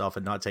up for himself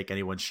and not take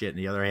anyone's shit. In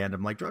the other hand,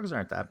 I'm like, drugs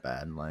aren't that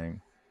bad. Like,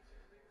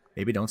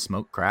 maybe don't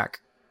smoke crack.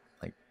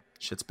 Like,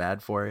 shit's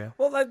bad for you.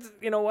 Well, that's,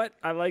 you know what?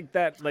 I like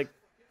that, like,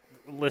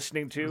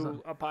 listening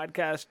to a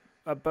podcast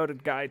about a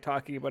guy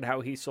talking about how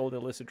he sold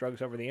illicit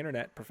drugs over the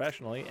internet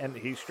professionally, and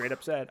he straight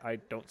up said, I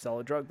don't sell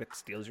a drug that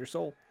steals your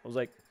soul. I was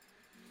like...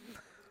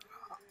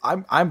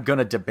 I'm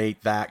gonna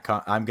debate that.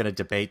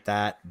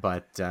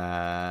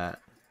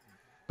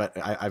 But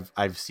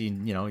I've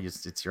seen, you know,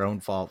 it's your own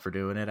fault for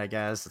doing it. I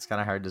guess it's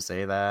kind of hard to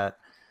say that.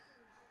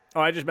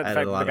 Oh, I just meant the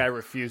fact that the guy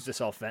refused to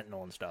sell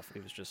fentanyl and stuff. He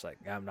was just like,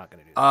 I'm not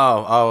going to do that.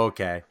 Oh,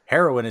 okay.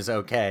 Heroin is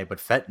okay, but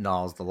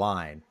fentanyl is the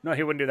line. No,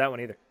 he wouldn't do that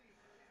one either.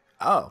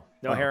 Oh.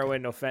 No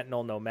heroin, no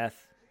fentanyl, no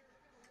meth.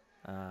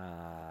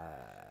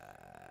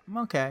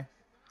 Okay.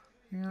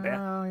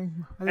 Yeah. I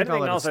think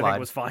Anything else I think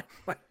was fine.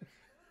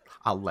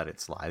 I'll let it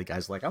slide. The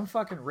guy's like, I'm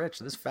fucking rich.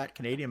 This fat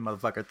Canadian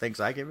motherfucker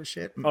thinks I give a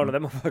shit. Oh, no,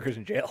 that motherfucker's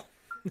in jail.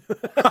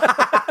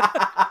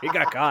 He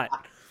got caught.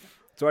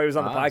 That's why he was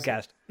on the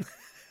podcast.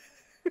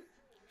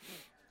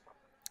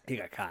 He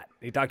got caught.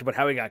 He talked about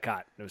how he got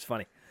caught. It was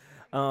funny.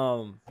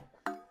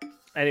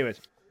 Anyways.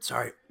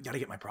 Sorry. Got to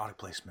get my product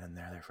placement in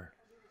there for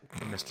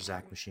Mr.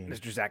 Zach Machine.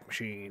 Mr. Zach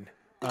Machine.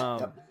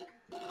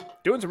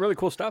 Doing some really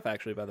cool stuff,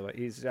 actually. By the way,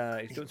 he's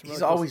doing some.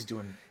 He's always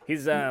doing.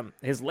 His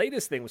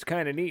latest thing was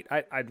kind of neat.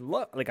 I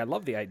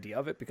love the idea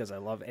of it because I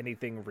love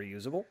anything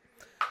reusable.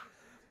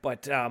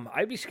 But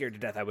I'd be scared to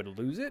death I would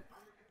lose it.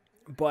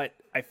 But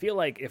I feel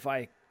like if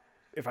I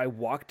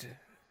walked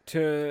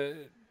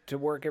to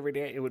work every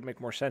day, it would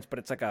make more sense. But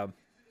it's like a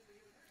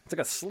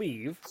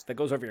sleeve that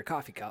goes over your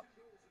coffee cup.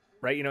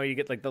 Right, you know, you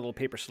get like the little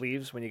paper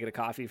sleeves when you get a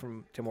coffee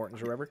from Tim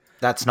Hortons or whatever.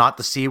 That's not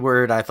the C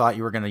word I thought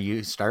you were going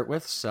to start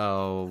with.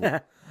 So,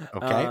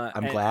 okay,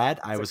 I'm glad.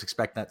 I was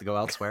expecting that to go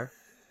elsewhere.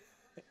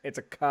 It's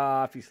a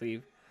coffee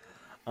sleeve.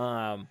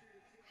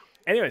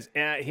 Anyways,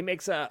 he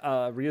makes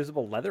a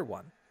reusable leather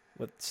one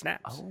with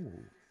snaps.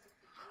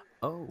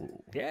 Oh,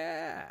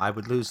 yeah. I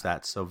would lose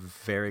that so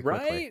very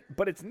quickly. Right,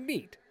 but it's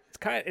neat.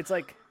 It's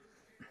like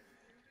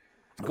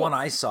the one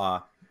I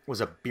saw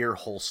was a beer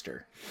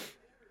holster.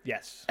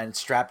 Yes. And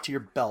strapped to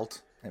your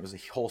belt. It was a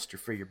holster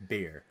for your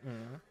beer.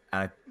 Mm-hmm.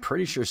 And I'm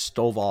pretty sure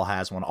Stovall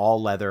has one, all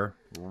leather,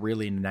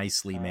 really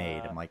nicely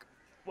made. I'm like,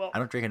 well, I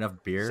don't drink enough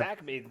beer.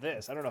 Zach made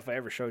this. I don't know if I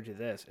ever showed you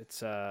this.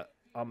 It's on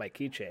my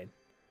keychain.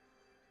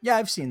 Yeah,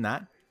 I've seen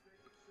that.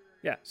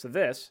 Yeah, so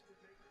this,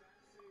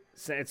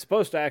 it's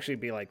supposed to actually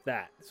be like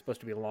that. It's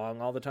supposed to be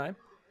long all the time.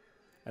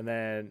 And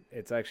then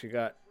it's actually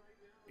got,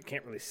 you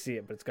can't really see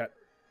it, but it's got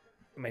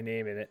my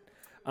name in it.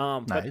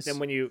 Nice. But then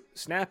when you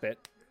snap it,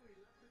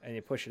 and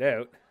you push it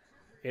out,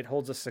 it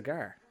holds a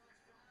cigar.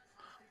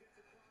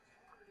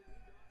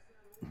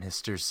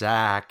 Mr.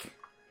 Zach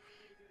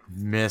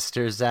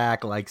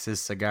likes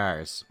his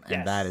cigars,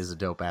 and that is a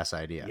dope-ass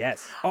idea.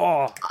 Yes.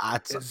 Oh,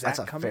 that's a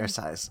fair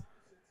size.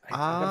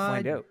 I'm going to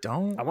find out.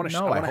 I want to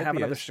have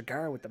another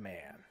cigar with the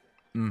man.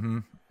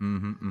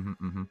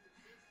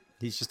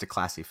 He's just a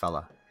classy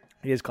fella.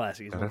 He is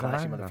classy. He's a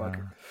classy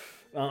motherfucker.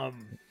 What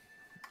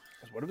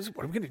are we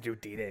going to do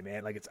with D-Day,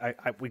 man? Like,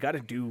 we got to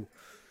do...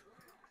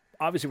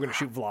 Obviously, we're going to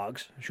shoot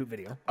vlogs, shoot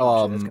video.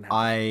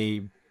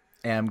 I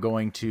am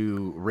going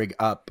to rig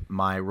up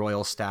my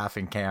Royal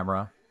staffing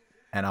camera,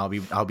 and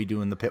I'll be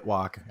doing the pit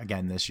walk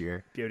again this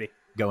year. Beauty.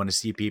 Going to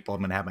see people.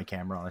 I'm going to have my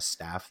camera on a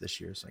staff this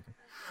year,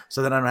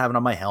 so then I don't have it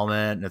on my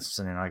helmet, and it's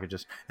I could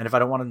just if I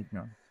don't want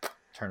to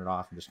turn it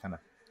off and just kind of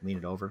lean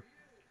it over,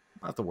 I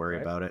don't have to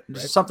worry about it.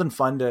 Just something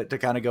fun to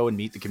kind of go and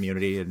meet the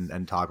community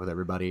and talk with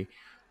everybody.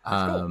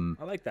 That's cool.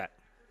 I like that.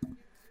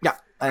 Yeah,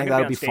 I think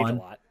that'll be fun. A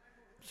lot,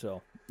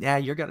 so. Yeah,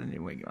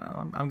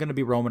 I'm gonna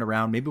be roaming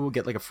around. Maybe we'll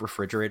get like a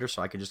refrigerator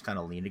so I can just kind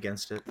of lean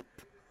against it,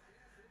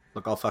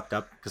 look all fucked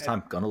up because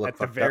I'm gonna look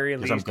fucked up. At the very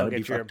least, I'll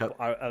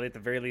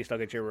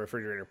get you a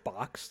refrigerator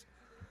box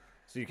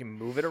so you can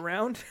move it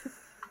around.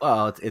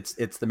 Well,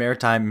 it's the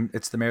maritime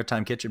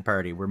kitchen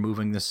party. We're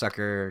moving this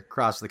sucker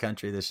across the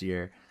country this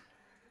year.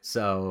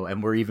 So,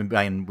 and we've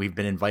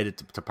been invited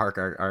to park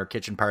our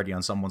kitchen party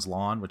on someone's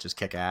lawn, which is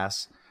kick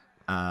ass.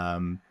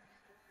 And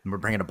we're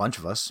bringing a bunch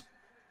of us.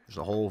 There's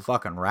a whole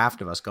fucking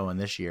raft of us going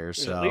this year.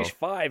 There's at least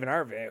 5 in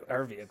our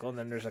vehicle, and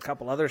then there's a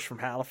couple others from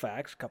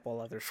Halifax,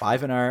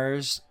 5 in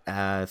ours,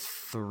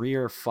 3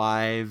 or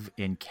 5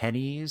 in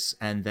Kenny's,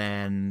 and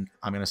then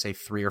I'm gonna say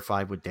 3 or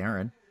 5 with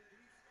Darren.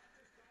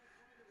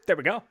 There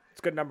we go. It's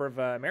a good number of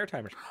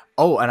Maritimers.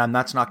 Oh, and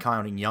that's not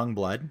counting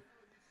Youngblood.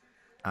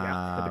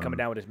 Yeah, he'll be coming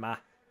down with his ma.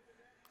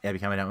 Yeah, be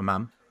coming down with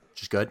mom,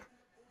 which is good.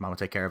 Mom will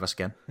take care of us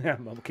again. Yeah,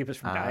 mom will keep us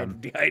from dying of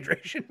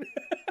dehydration.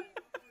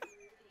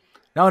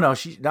 No, it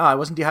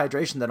wasn't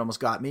dehydration that almost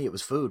got me. It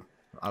was food.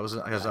 I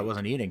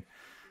wasn't eating.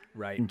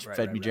 Right. And she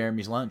fed me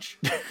Jeremy's lunch.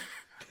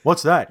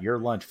 What's that? Your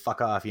lunch.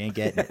 Fuck off. You ain't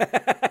getting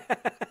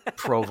it.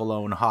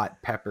 Provolone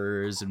hot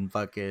peppers and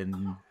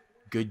fucking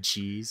good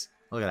cheese.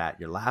 Look at that.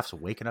 Your laughs are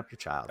waking up your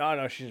child. Oh,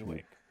 no, she's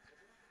awake.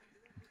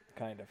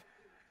 Kind of.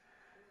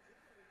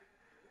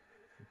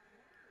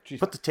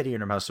 Put the titty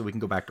in her mouth so we can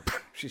go back to...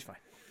 She's fine.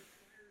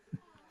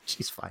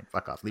 She's fine.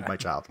 Fuck off. Leave my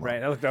child alone.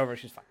 Right, I looked over.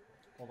 She's fine.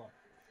 Hold on.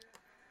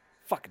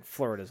 Fucking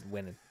Florida's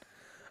winning.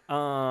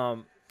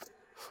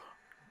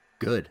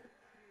 Good.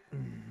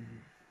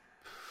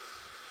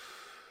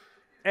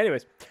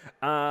 Anyways,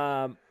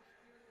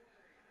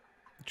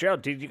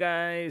 Gerald, did you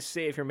guys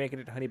say if you're making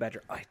it to Honey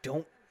Badger? I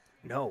don't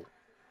know.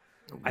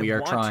 We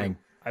are trying.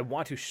 I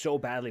want to so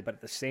badly, but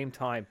at the same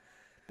time,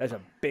 that's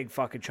a big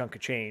fucking chunk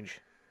of change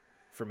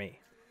for me.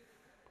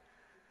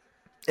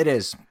 It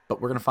is,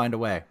 but we're gonna find a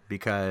way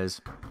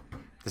because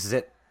this is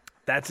it.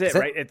 That's it,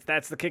 right?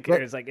 That's the kicker.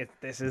 It's like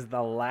this is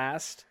the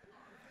last.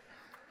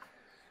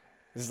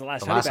 This is the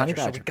last Honey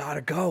Badger, so we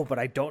gotta go. But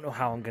I don't know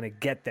how I'm gonna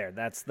get there.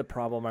 That's the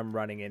problem I'm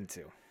running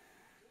into.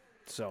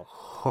 So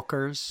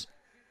hookers,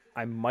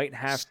 I might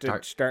have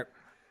to start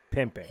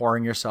pimping,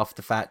 pouring yourself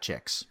to fat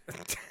chicks.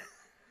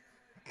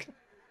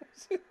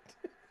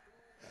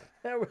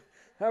 How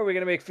are we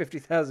gonna make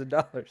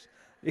 $50,000?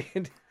 You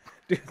can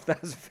do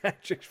 1,000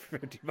 fat chicks for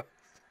 $50.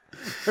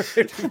 Or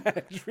 50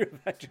 fat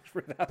chicks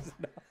for $1,000.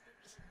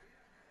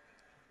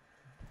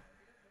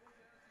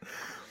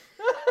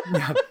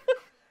 Yeah.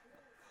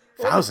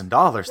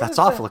 $1,000? That's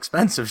awful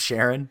expensive,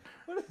 Sharon.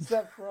 What is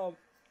that from?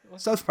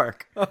 South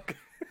Park. Okay.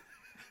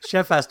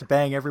 Chef has to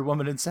bang every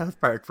woman in South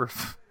Park for...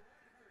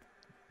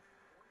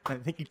 I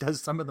think he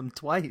does some of them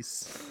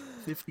twice.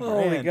 50 grand.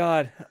 Oh my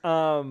god.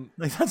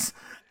 Like that's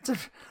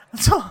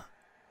all.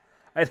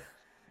 I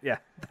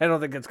don't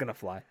think it's gonna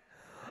fly.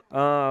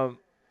 I'm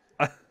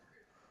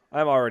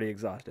already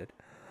exhausted.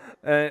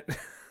 But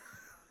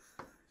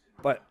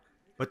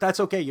that's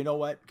okay. You know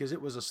what? Because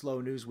it was a slow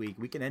news week.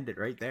 We can end it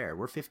right there.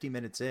 We're 50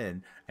 minutes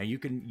in, and you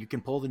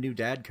can pull the new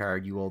dad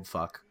card, you old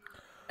fuck.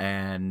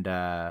 And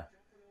oh,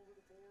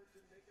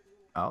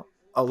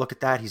 look at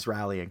that. He's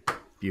rallying.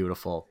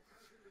 Beautiful.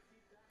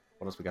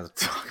 What else we got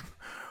to talk about?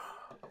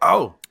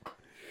 Oh,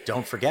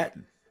 don't forget,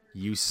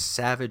 you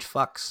savage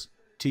fucks,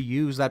 to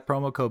use that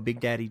promo code Big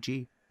Daddy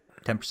G.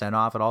 10%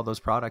 off at all those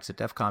products at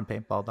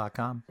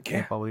defconpaintball.com.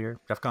 Yeah. Paintball gear,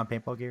 Defcon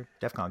paintball gear,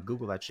 Defcon.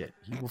 Google that shit.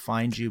 He will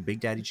find you. Big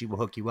Daddy G will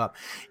hook you up.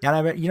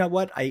 And you know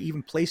what? I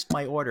even placed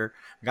my order,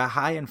 got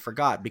high and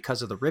forgot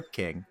because of the Rip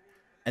King.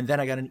 And then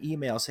I got an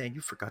email saying,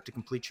 you forgot to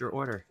complete your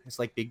order. It's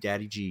like, Big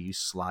Daddy G, you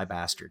sly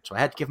bastard. So I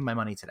had to give him my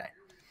money today.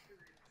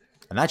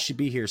 And that should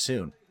be here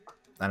soon.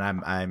 And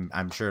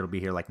I'm sure it'll be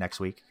here like next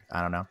week.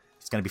 I don't know.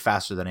 It's going to be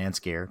faster than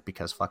Antscare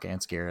because fuck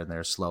Antscare and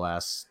their slow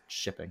ass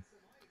shipping.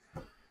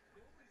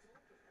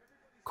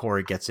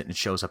 Corey gets it and it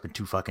shows up in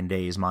 2 fucking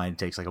days. Mine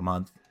takes like a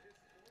month.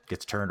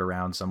 Gets turned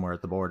around somewhere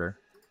at the border.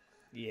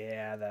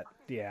 Yeah.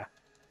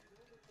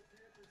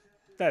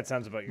 That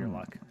sounds about your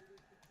luck.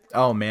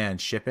 Oh man,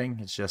 shipping.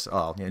 It's just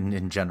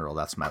in general,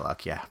 that's my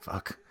luck. Yeah,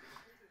 fuck.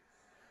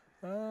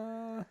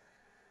 What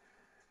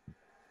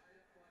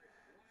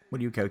are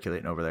you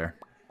calculating over there?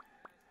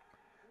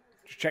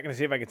 Just checking to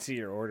see if I can see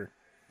your order.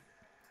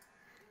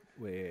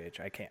 Which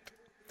I can't.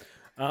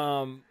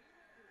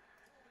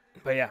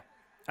 But yeah.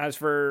 As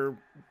for,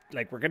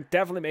 like, we're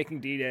definitely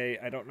making D-Day.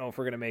 I don't know if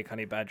we're going to make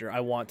Honey Badger.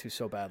 I want to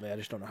so badly. I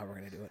just don't know how we're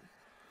going to do it.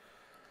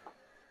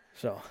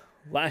 So,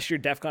 last year,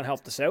 DEF CON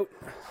helped us out.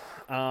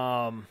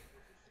 I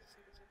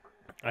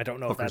don't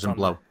know if that's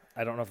on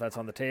I don't know if that's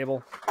on the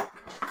table.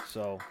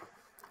 So,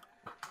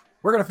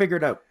 we're going to figure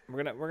it out.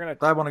 We're gonna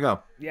I want to go.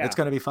 Yeah. It's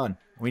going to be fun.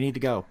 We need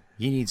to go.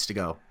 He needs to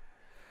go.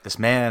 This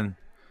man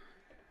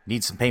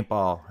needs some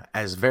paintball.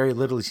 As very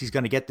little as he's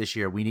going to get this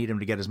year, we need him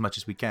to get as much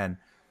as we can.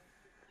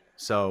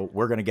 So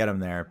we're going to get him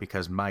there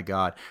because, my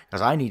God,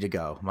 because I need to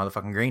go.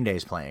 Motherfucking Green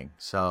Day's playing.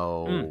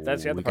 So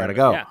that's the other we part got to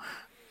go. Yeah.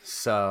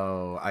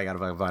 So I got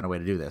to find a way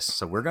to do this.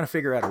 So we're going to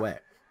figure out a way.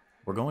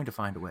 We're going to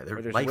find a way.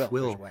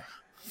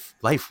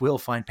 Life will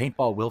find,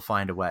 paintball will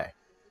find a way.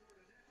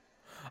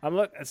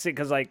 See,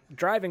 because like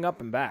driving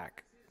up and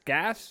back,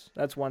 gas,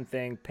 that's one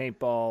thing.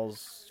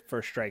 Paintball's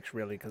first strikes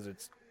really because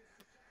it's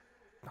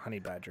Honey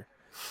Badger.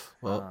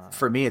 Well,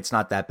 for me, it's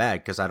not that bad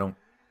because I don't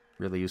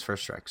really use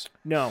first strikes.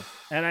 No,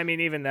 and I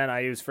mean even then I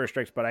used first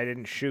strikes, but I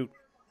didn't shoot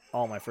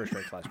all my first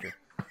strikes last year.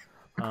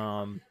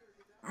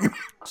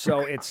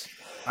 So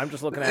I'm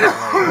just looking at it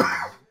like,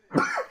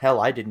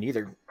 hell, I didn't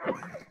either.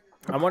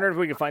 I'm wondering if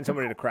we could find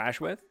somebody to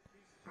crash with,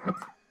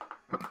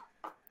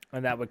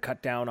 and that would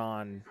cut down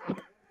on,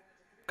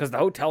 because the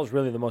hotel is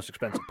really the most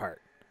expensive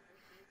part.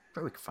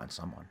 Probably could find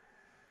someone,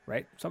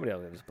 right? Somebody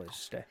else has a place to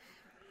stay.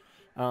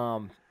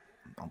 I'll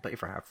pay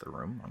for half the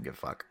room. I don't give a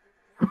fuck.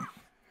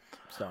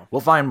 So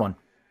we'll find one.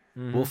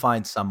 Mm-hmm. We'll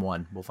find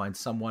someone. We'll find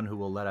someone who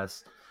will let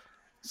us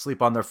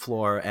sleep on their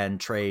floor and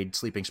trade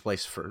sleeping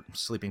place for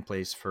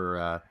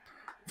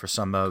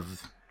some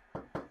of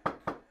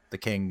the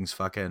king's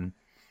fucking.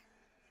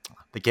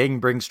 The king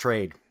brings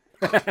trade.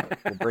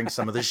 We'll bring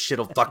some of this shit.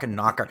 I'll fucking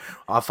knock her.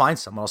 I'll find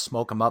someone. I'll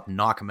smoke them up,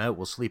 knock them out.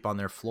 We'll sleep on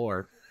their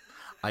floor.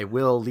 I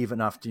will leave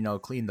enough to,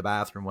 clean the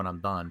bathroom when I'm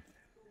done.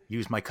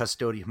 Use my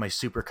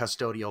super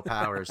custodial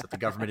powers that the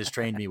government has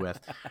trained me with.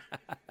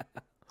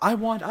 I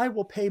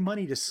will pay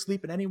money to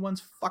sleep in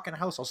anyone's fucking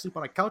house. I'll sleep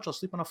on a couch. I'll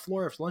sleep on a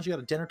floor as long as you got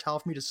a dinner towel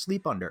for me to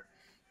sleep under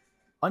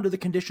the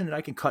condition that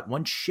I can cut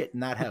one shit in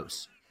that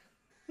house.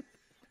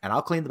 And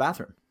I'll clean the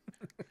bathroom.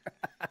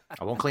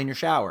 I won't clean your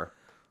shower,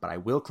 but I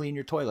will clean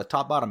your toilet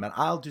top, bottom, and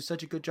I'll do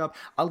such a good job.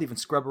 I'll even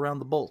scrub around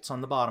the bolts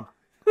on the bottom.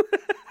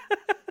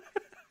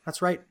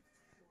 That's right.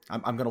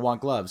 I'm going to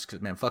want gloves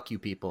because, man, fuck you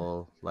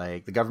people.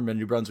 Like, the government of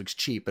New Brunswick's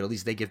cheap, but at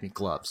least they give me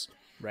gloves.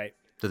 Right.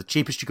 They're the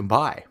cheapest you can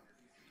buy.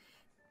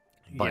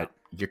 But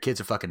your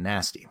kids are fucking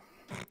nasty.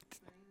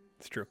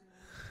 It's true.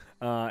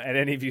 And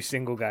any of you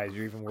single guys,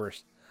 you're even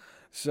worse.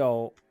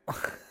 So,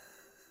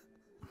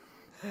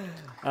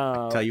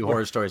 tell you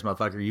horror stories,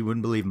 motherfucker. You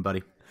wouldn't believe them,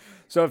 buddy.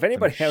 So if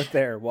anybody out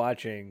there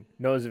watching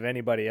knows of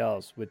anybody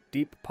else with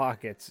deep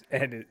pockets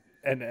and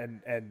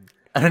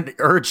an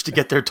urge to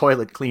get their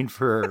toilet cleaned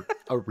for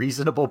a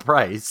reasonable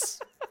price,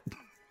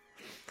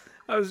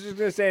 I was just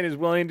gonna say, is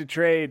willing to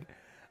trade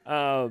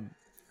a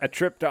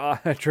trip to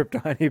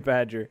Honey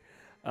Badger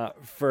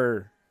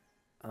for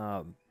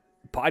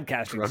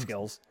podcasting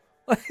skills.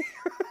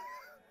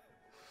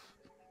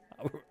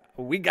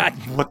 We got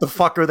you. What the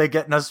fuck are they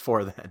getting us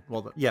for then?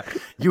 Well, yeah,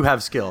 you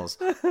have skills.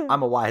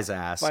 I'm a wise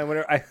ass. Fine,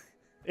 whatever.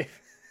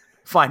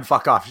 Fine,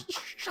 fuck off.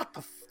 Shut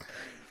the fuck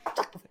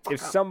if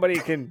somebody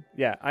can,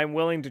 I'm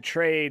willing to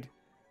trade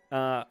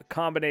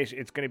combination.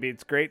 It's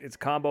great. It's a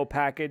combo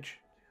package.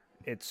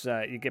 It's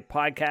you get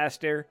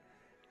podcaster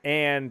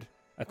and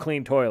a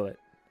clean toilet.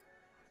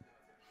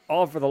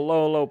 All for the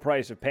low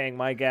price of paying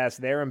my gas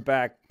there and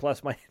back,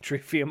 plus my entry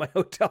fee in my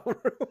hotel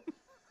room.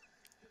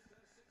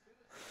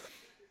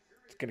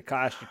 It's going to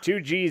cost you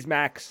 2 G's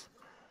max,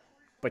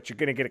 but you're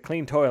going to get a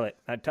clean toilet.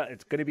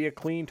 It's going to be a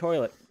clean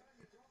toilet.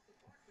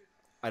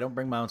 I don't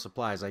bring my own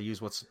supplies.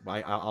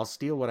 I'll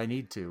steal what I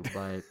need to,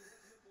 but...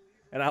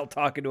 And I'll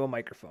talk into a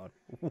microphone.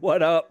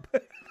 What up?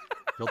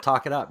 You'll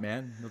talk it up,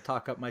 man. You'll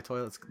talk up my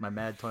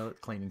mad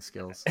toilet cleaning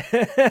skills.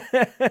 There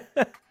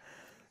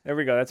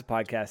we go. That's a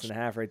podcast and a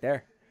half right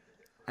there.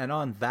 And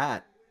on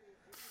that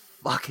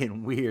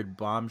fucking weird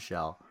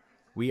bombshell,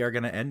 we are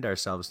going to end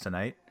ourselves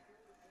tonight.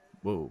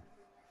 Whoa.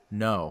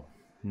 No.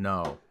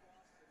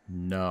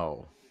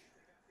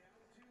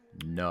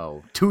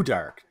 Too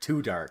dark.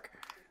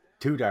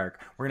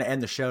 We're going to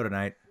end the show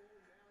tonight.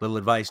 Little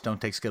advice,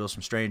 don't take Skittles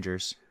from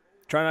strangers.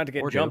 Try not to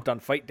get jumped on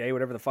fight day,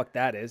 whatever the fuck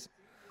that is.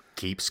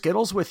 Keep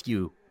Skittles with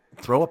you.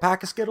 Throw a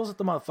pack of Skittles at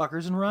the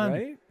motherfuckers and run.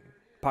 Right?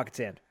 Pocket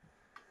sand.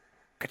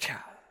 Ka-chow.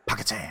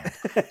 Pocket sand.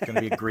 It's going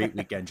to be a great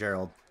weekend,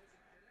 Gerald.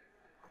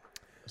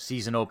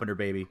 Season opener,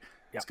 baby. Yep.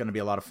 It's going to be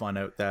a lot of fun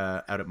out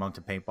at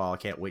Moncton Paintball. I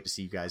can't wait to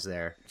see you guys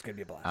there. It's going to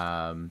be a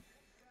blast.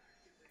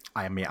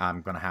 I mean,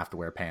 I'm going to have to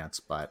wear pants,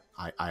 but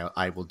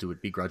I will do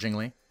it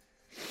begrudgingly.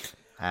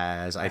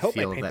 As I hope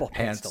feel my that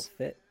pants still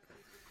fit.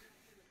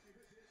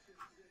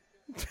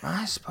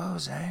 I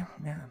suppose, eh?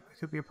 Yeah, it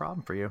could be a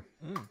problem for you.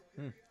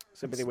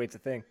 Sympathy weight's a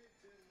thing.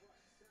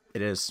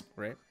 It is.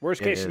 Right.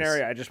 Worst case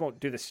scenario, I just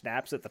won't do the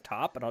snaps at the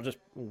top, and I'll just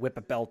whip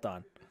a belt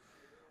on.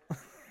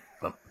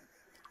 Well,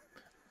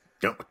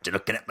 don't what you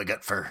looking at my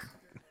gut for?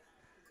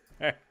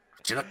 What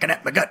you looking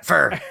at my gut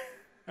for?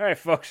 All right,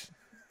 folks.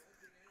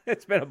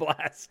 It's been a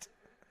blast.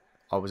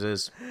 Always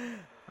is.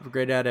 Have a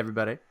great night,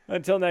 everybody.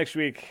 Until next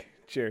week.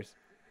 Cheers.